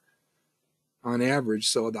year on average.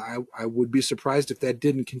 So I would be surprised if that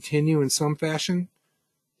didn't continue in some fashion.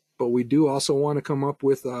 But we do also want to come up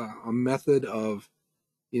with a method of,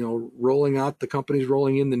 rolling out the companies,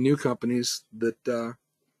 rolling in the new companies that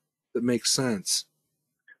makes sense.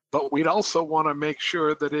 But we'd also want to make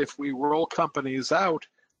sure that if we roll companies out,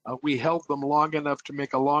 we held them long enough to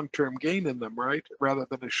make a long-term gain in them, right? Rather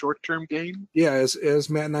than a short-term gain? Yeah, as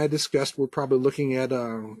Matt and I discussed, we're probably looking at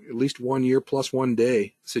at least 1 year plus 1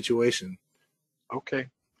 day situation. Okay.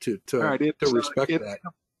 To All right. respect that.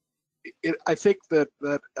 I think that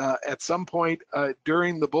at some point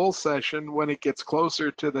during the bull session, when it gets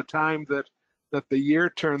closer to the time that the year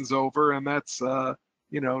turns over, and that's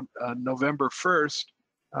November 1st,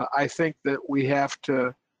 I think that we have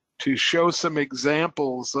to show some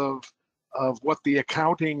examples of what the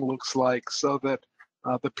accounting looks like, so that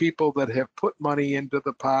the people that have put money into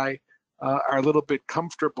the pie are a little bit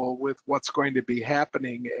comfortable with what's going to be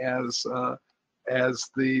happening as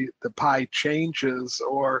the pie changes,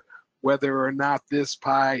 or whether or not this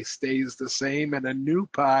pie stays the same and a new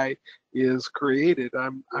pie is created.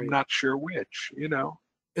 I'm not sure which,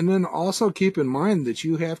 And then also keep in mind that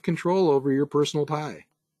you have control over your personal pie.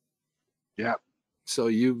 Yeah. So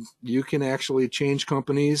you can actually change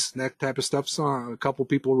companies, that type of stuff. So a couple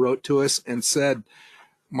people wrote to us and said,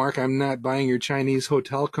 Mark, I'm not buying your Chinese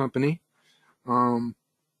hotel company.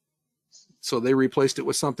 So they replaced it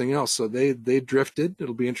with something else. So they drifted.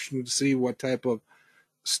 It'll be interesting to see what type of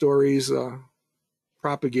stories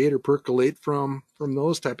propagate or percolate from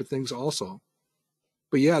those type of things also.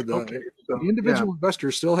 But yeah, the individual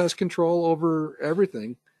investor still has control over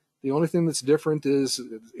everything. The only thing that's different is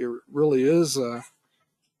it really is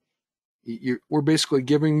we're basically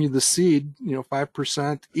giving you the seed,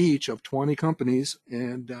 5% each of 20 companies,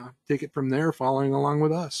 and take it from there, following along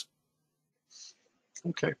with us.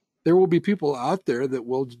 Okay. There will be people out there that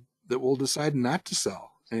will decide not to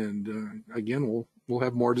sell, and again, we'll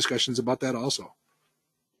have more discussions about that also.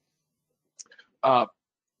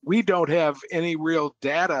 We don't have any real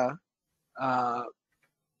data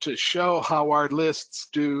to show how our lists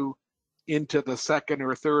do into the second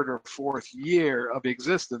or third or fourth year of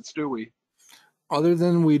existence, do we? Other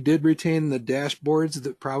than we did retain the dashboards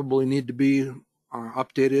that probably need to be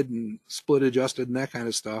updated and split adjusted and that kind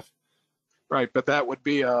of stuff. Right, but that would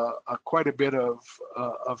be a quite a bit of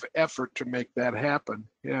effort to make that happen.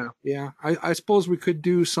 Yeah. Yeah, I suppose we could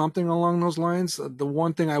do something along those lines. The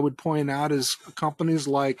one thing I would point out is companies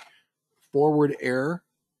like Forward Air.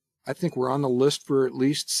 I think we're on the list for at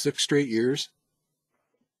least 6 straight years.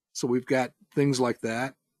 So we've got things like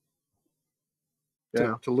that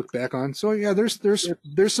to look back on. So yeah,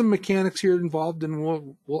 there's some mechanics here involved, and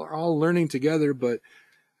we're all learning together. But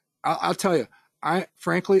I'll tell you,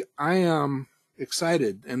 frankly I am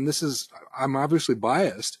excited, and I'm obviously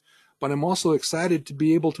biased, but I'm also excited to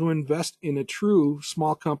be able to invest in a true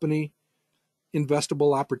small company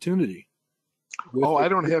investable opportunity. I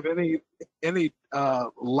don't have any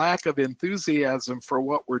lack of enthusiasm for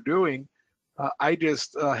what we're doing. I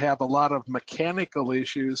just have a lot of mechanical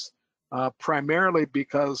issues, primarily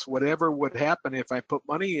because whatever would happen if I put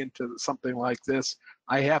money into something like this,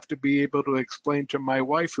 I have to be able to explain to my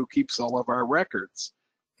wife, who keeps all of our records.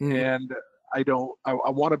 And I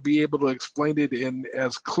want to be able to explain it in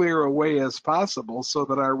as clear a way as possible, so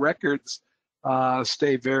that our records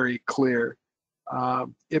stay very clear.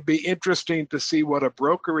 It'd be interesting to see what a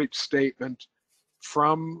brokerage statement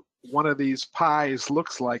from one of these pies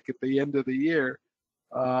looks like at the end of the year.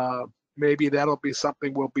 Maybe that'll be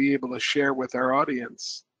something we'll be able to share with our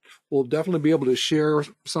audience. We'll definitely be able to share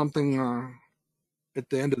something at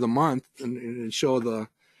the end of the month and show the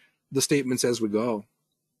statements as we go.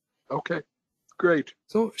 Okay, great.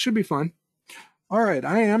 So it should be fun. All right,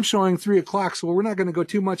 I am showing 3 o'clock, so we're not going to go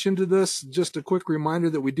too much into this. Just a quick reminder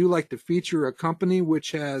that we do like to feature a company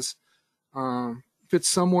which has fits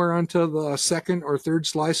somewhere onto the second or third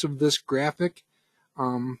slice of this graphic.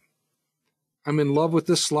 I'm in love with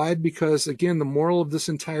this slide because, again, the moral of this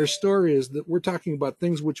entire story is that we're talking about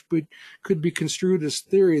things which could be construed as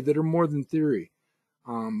theory that are more than theory.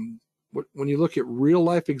 When you look at real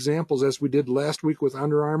life examples, as we did last week with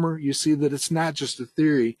Under Armour, you see that it's not just a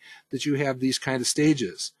theory, that you have these kind of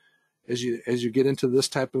stages as you get into this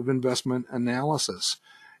type of investment analysis.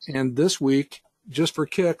 And this week, just for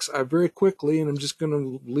kicks, I very quickly, and I'm just going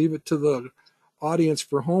to leave it to the audience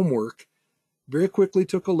for homework, very quickly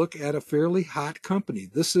took a look at a fairly hot company.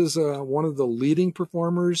 This is one of the leading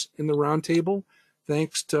performers in the roundtable,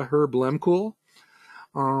 thanks to Herb Lemkool.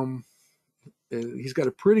 Um, he's got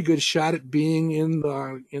a pretty good shot at being in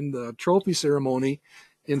the trophy ceremony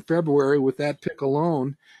in February with that pick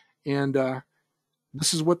alone. And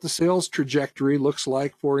this is what the sales trajectory looks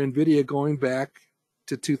like for Nvidia going back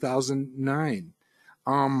to 2009.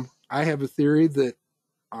 I have a theory that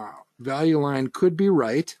Value Line could be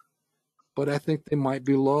right, but I think they might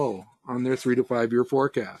be low on their 3 to 5 year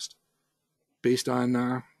forecast based on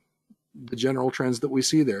the general trends that we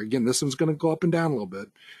see there. Again, this one's going to go up and down a little bit.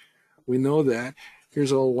 We know that.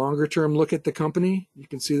 Here's a longer term look at the company. You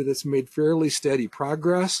can see that it's made fairly steady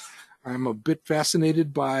progress. I'm a bit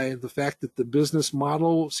fascinated by the fact that the business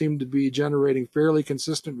model seemed to be generating fairly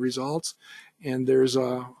consistent results, and there's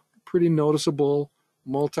a pretty noticeable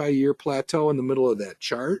multi-year plateau in the middle of that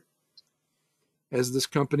chart as this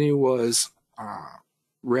company was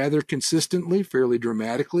rather consistently, fairly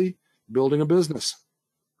dramatically building a business.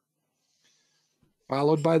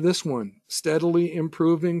 Followed by this one, steadily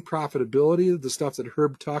improving profitability, the stuff that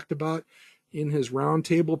Herb talked about in his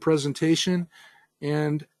roundtable presentation.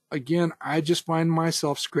 And again, I just find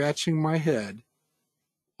myself scratching my head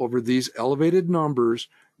over these elevated numbers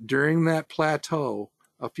during that plateau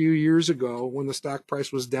a few years ago when the stock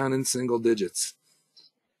price was down in single digits.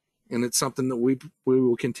 And it's something that we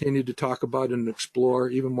will continue to talk about and explore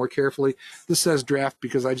even more carefully. This says draft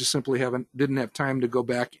because I just simply didn't have time to go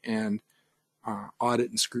back and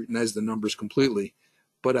audit and scrutinize the numbers completely.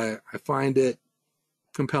 But I find it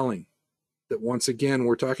compelling that once again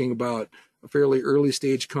we're talking about a fairly early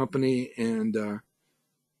stage company and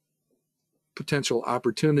potential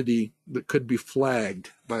opportunity that could be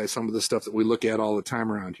flagged by some of the stuff that we look at all the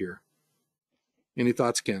time around here. Any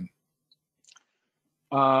thoughts, Ken?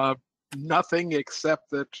 Nothing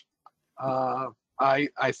except that I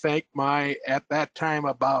thank my, at that time,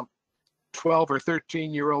 about 12 or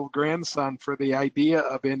 13-year-old grandson for the idea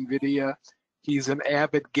of Nvidia. He's an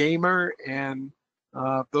avid gamer, and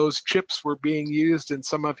those chips were being used in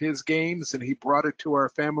some of his games, and he brought it to our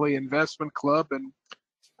family investment club, and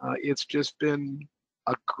it's just been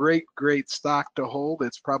a great stock to hold.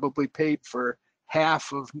 It's probably paid for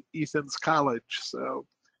half of Ethan's college. So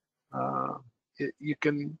you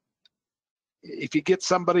can, if you get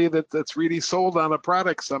somebody that's really sold on a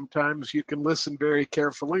product, sometimes you can listen very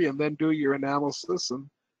carefully and then do your analysis.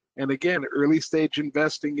 And again, early stage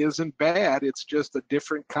investing isn't bad. It's just a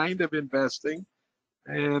different kind of investing,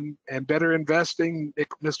 and better investing.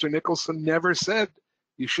 Mr. Nicholson never said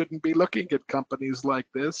you shouldn't be looking at companies like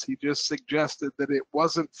this. He just suggested that it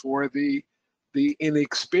wasn't for the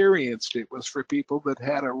inexperienced. It was for people that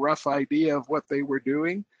had a rough idea of what they were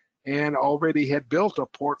doing and already had built a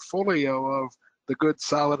portfolio of the good,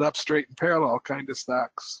 solid, up, straight, and parallel kind of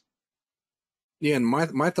stocks. Yeah, and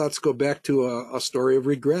my thoughts go back to a story of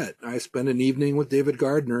regret. I spent an evening with David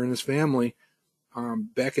Gardner and his family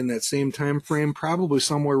back in that same time frame, probably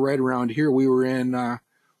somewhere right around here. We were in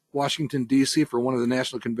Washington, D.C. for one of the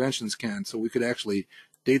national conventions, Ken, so we could actually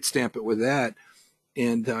date stamp it with that.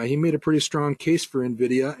 And he made a pretty strong case for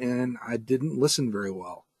Nvidia, and I didn't listen very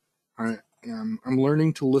well. I'm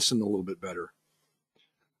learning to listen a little bit better.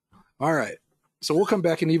 All right. So we'll come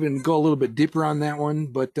back and even go a little bit deeper on that one,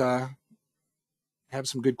 but have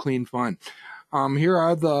some good, clean fun. Here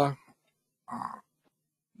are the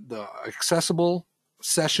accessible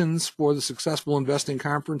sessions for the Successful Investing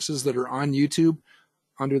Conferences that are on YouTube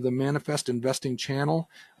under the Manifest Investing channel.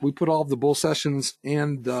 We put all of the bull sessions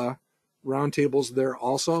and the roundtables there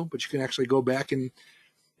also, but you can actually go back and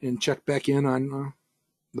check back in on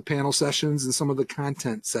the panel sessions and some of the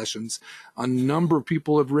content sessions. A number of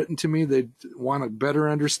people have written to me. They want to better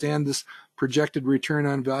understand this projected return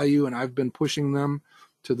on value, and I've been pushing them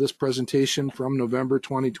to this presentation from November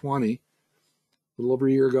 2020, a little over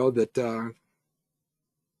a year ago, that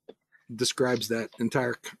describes that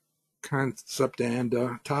entire concept and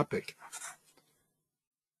topic.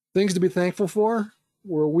 Things to be thankful for.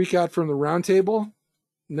 We're a week out from the roundtable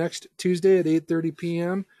next Tuesday at 8:30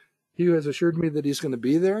 p.m. Hugh has assured me that he's going to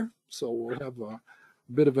be there, so we'll have a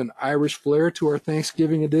bit of an Irish flair to our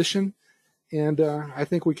Thanksgiving edition. And I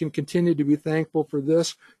think we can continue to be thankful for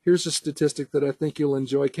this. Here's a statistic that I think you'll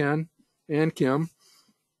enjoy, Ken and Kim.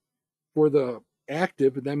 For the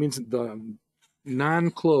active, that means the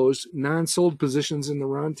non-closed, non-sold positions in the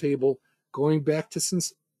roundtable going back to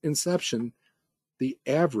since inception, the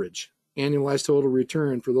average annualized total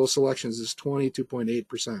return for those selections is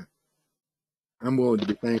 22.8%. I'm willing to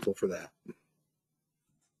be thankful for that.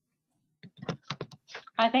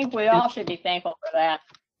 I think we all should be thankful for that.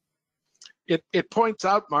 It points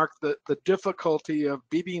out, Mark, the difficulty of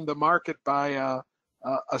beating the market by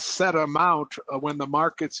a set amount when the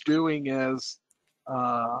market's doing as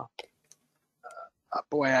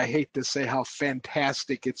boy, I hate to say how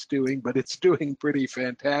fantastic it's doing, but it's doing pretty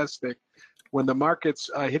fantastic. When the market's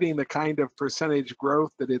hitting the kind of percentage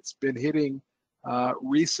growth that it's been hitting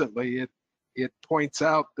recently, it points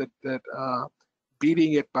out that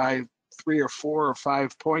beating it by 3 or 4 or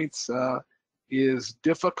 5 points is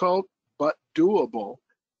difficult but doable.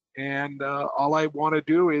 And all I want to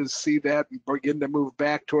do is see that begin to move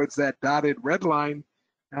back towards that dotted red line.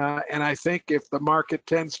 And I think if the market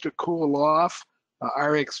tends to cool off,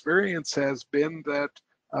 our experience has been that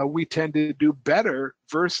we tend to do better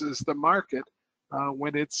versus the market.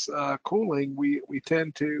 When it's cooling, we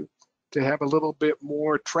tend to have a little bit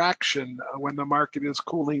more traction when the market is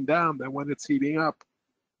cooling down than when it's heating up.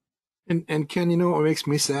 And Ken, you know what makes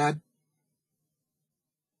me sad?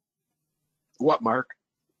 What, Mark?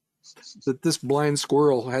 That this blind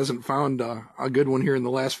squirrel hasn't found a good one here in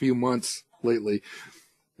the last few months lately.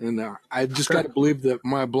 And I just got to believe that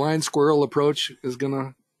my blind squirrel approach is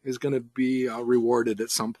gonna be rewarded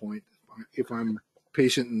at some point if I'm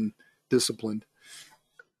patient and disciplined.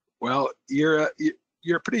 Well, you're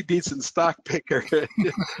a pretty decent stock picker.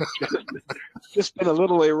 Just been a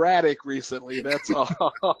little erratic recently. That's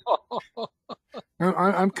all.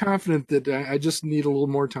 I'm confident that I just need a little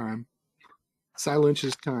more time. Silence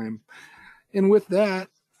is time. And with that,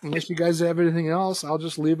 unless you guys have anything else, I'll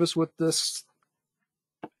just leave us with this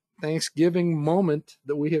Thanksgiving moment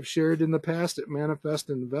that we have shared in the past at Manifest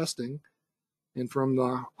Investing. And from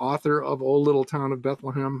the author of O Little Town of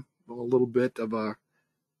Bethlehem, a little bit of a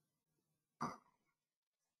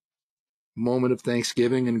moment of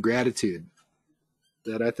thanksgiving and gratitude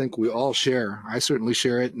that I think we all share. I certainly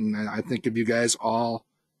share it, and I think of you guys all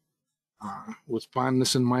with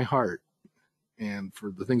fondness in my heart. And for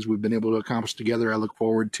the things we've been able to accomplish together, I look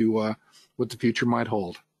forward to what the future might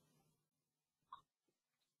hold.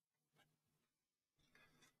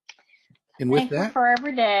 And with Thankful that, for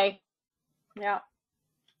every day. Yeah.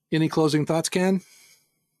 any closing thoughts, Ken?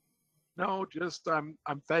 No, just I'm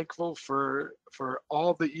thankful for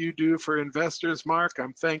all that you do for investors, Mark.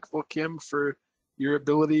 I'm thankful, Kim, for your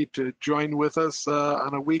ability to join with us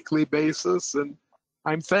on a weekly basis, and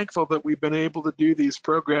I'm thankful that we've been able to do these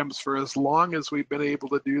programs for as long as we've been able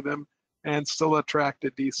to do them and still attract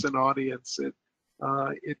a decent audience.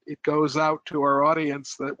 It goes out to our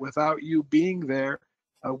audience that without you being there,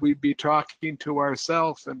 we'd be talking to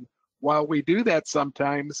ourselves. And while we do that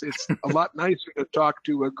sometimes, it's a lot nicer to talk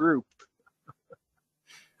to a group.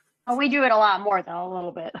 Oh, we do it a lot more, though, a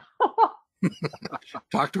little bit.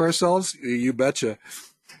 Talk to ourselves? You betcha.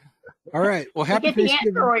 All right. Well, We happy get the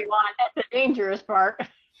Thanksgiving. answer we want. That's the dangerous part.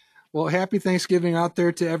 Well, happy Thanksgiving out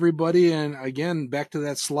there to everybody. And again, back to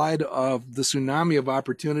that slide of the tsunami of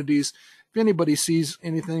opportunities. If anybody sees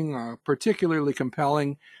anything particularly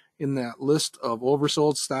compelling in that list of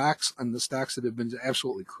oversold stocks and the stocks that have been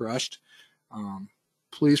absolutely crushed,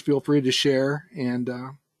 please feel free to share. And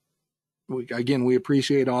again, we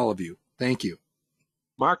appreciate all of you. Thank you.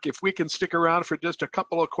 Mark, if we can stick around for just a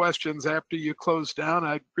couple of questions after you close down,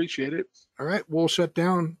 I'd appreciate it. All right. We'll shut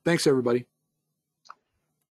down. Thanks, everybody.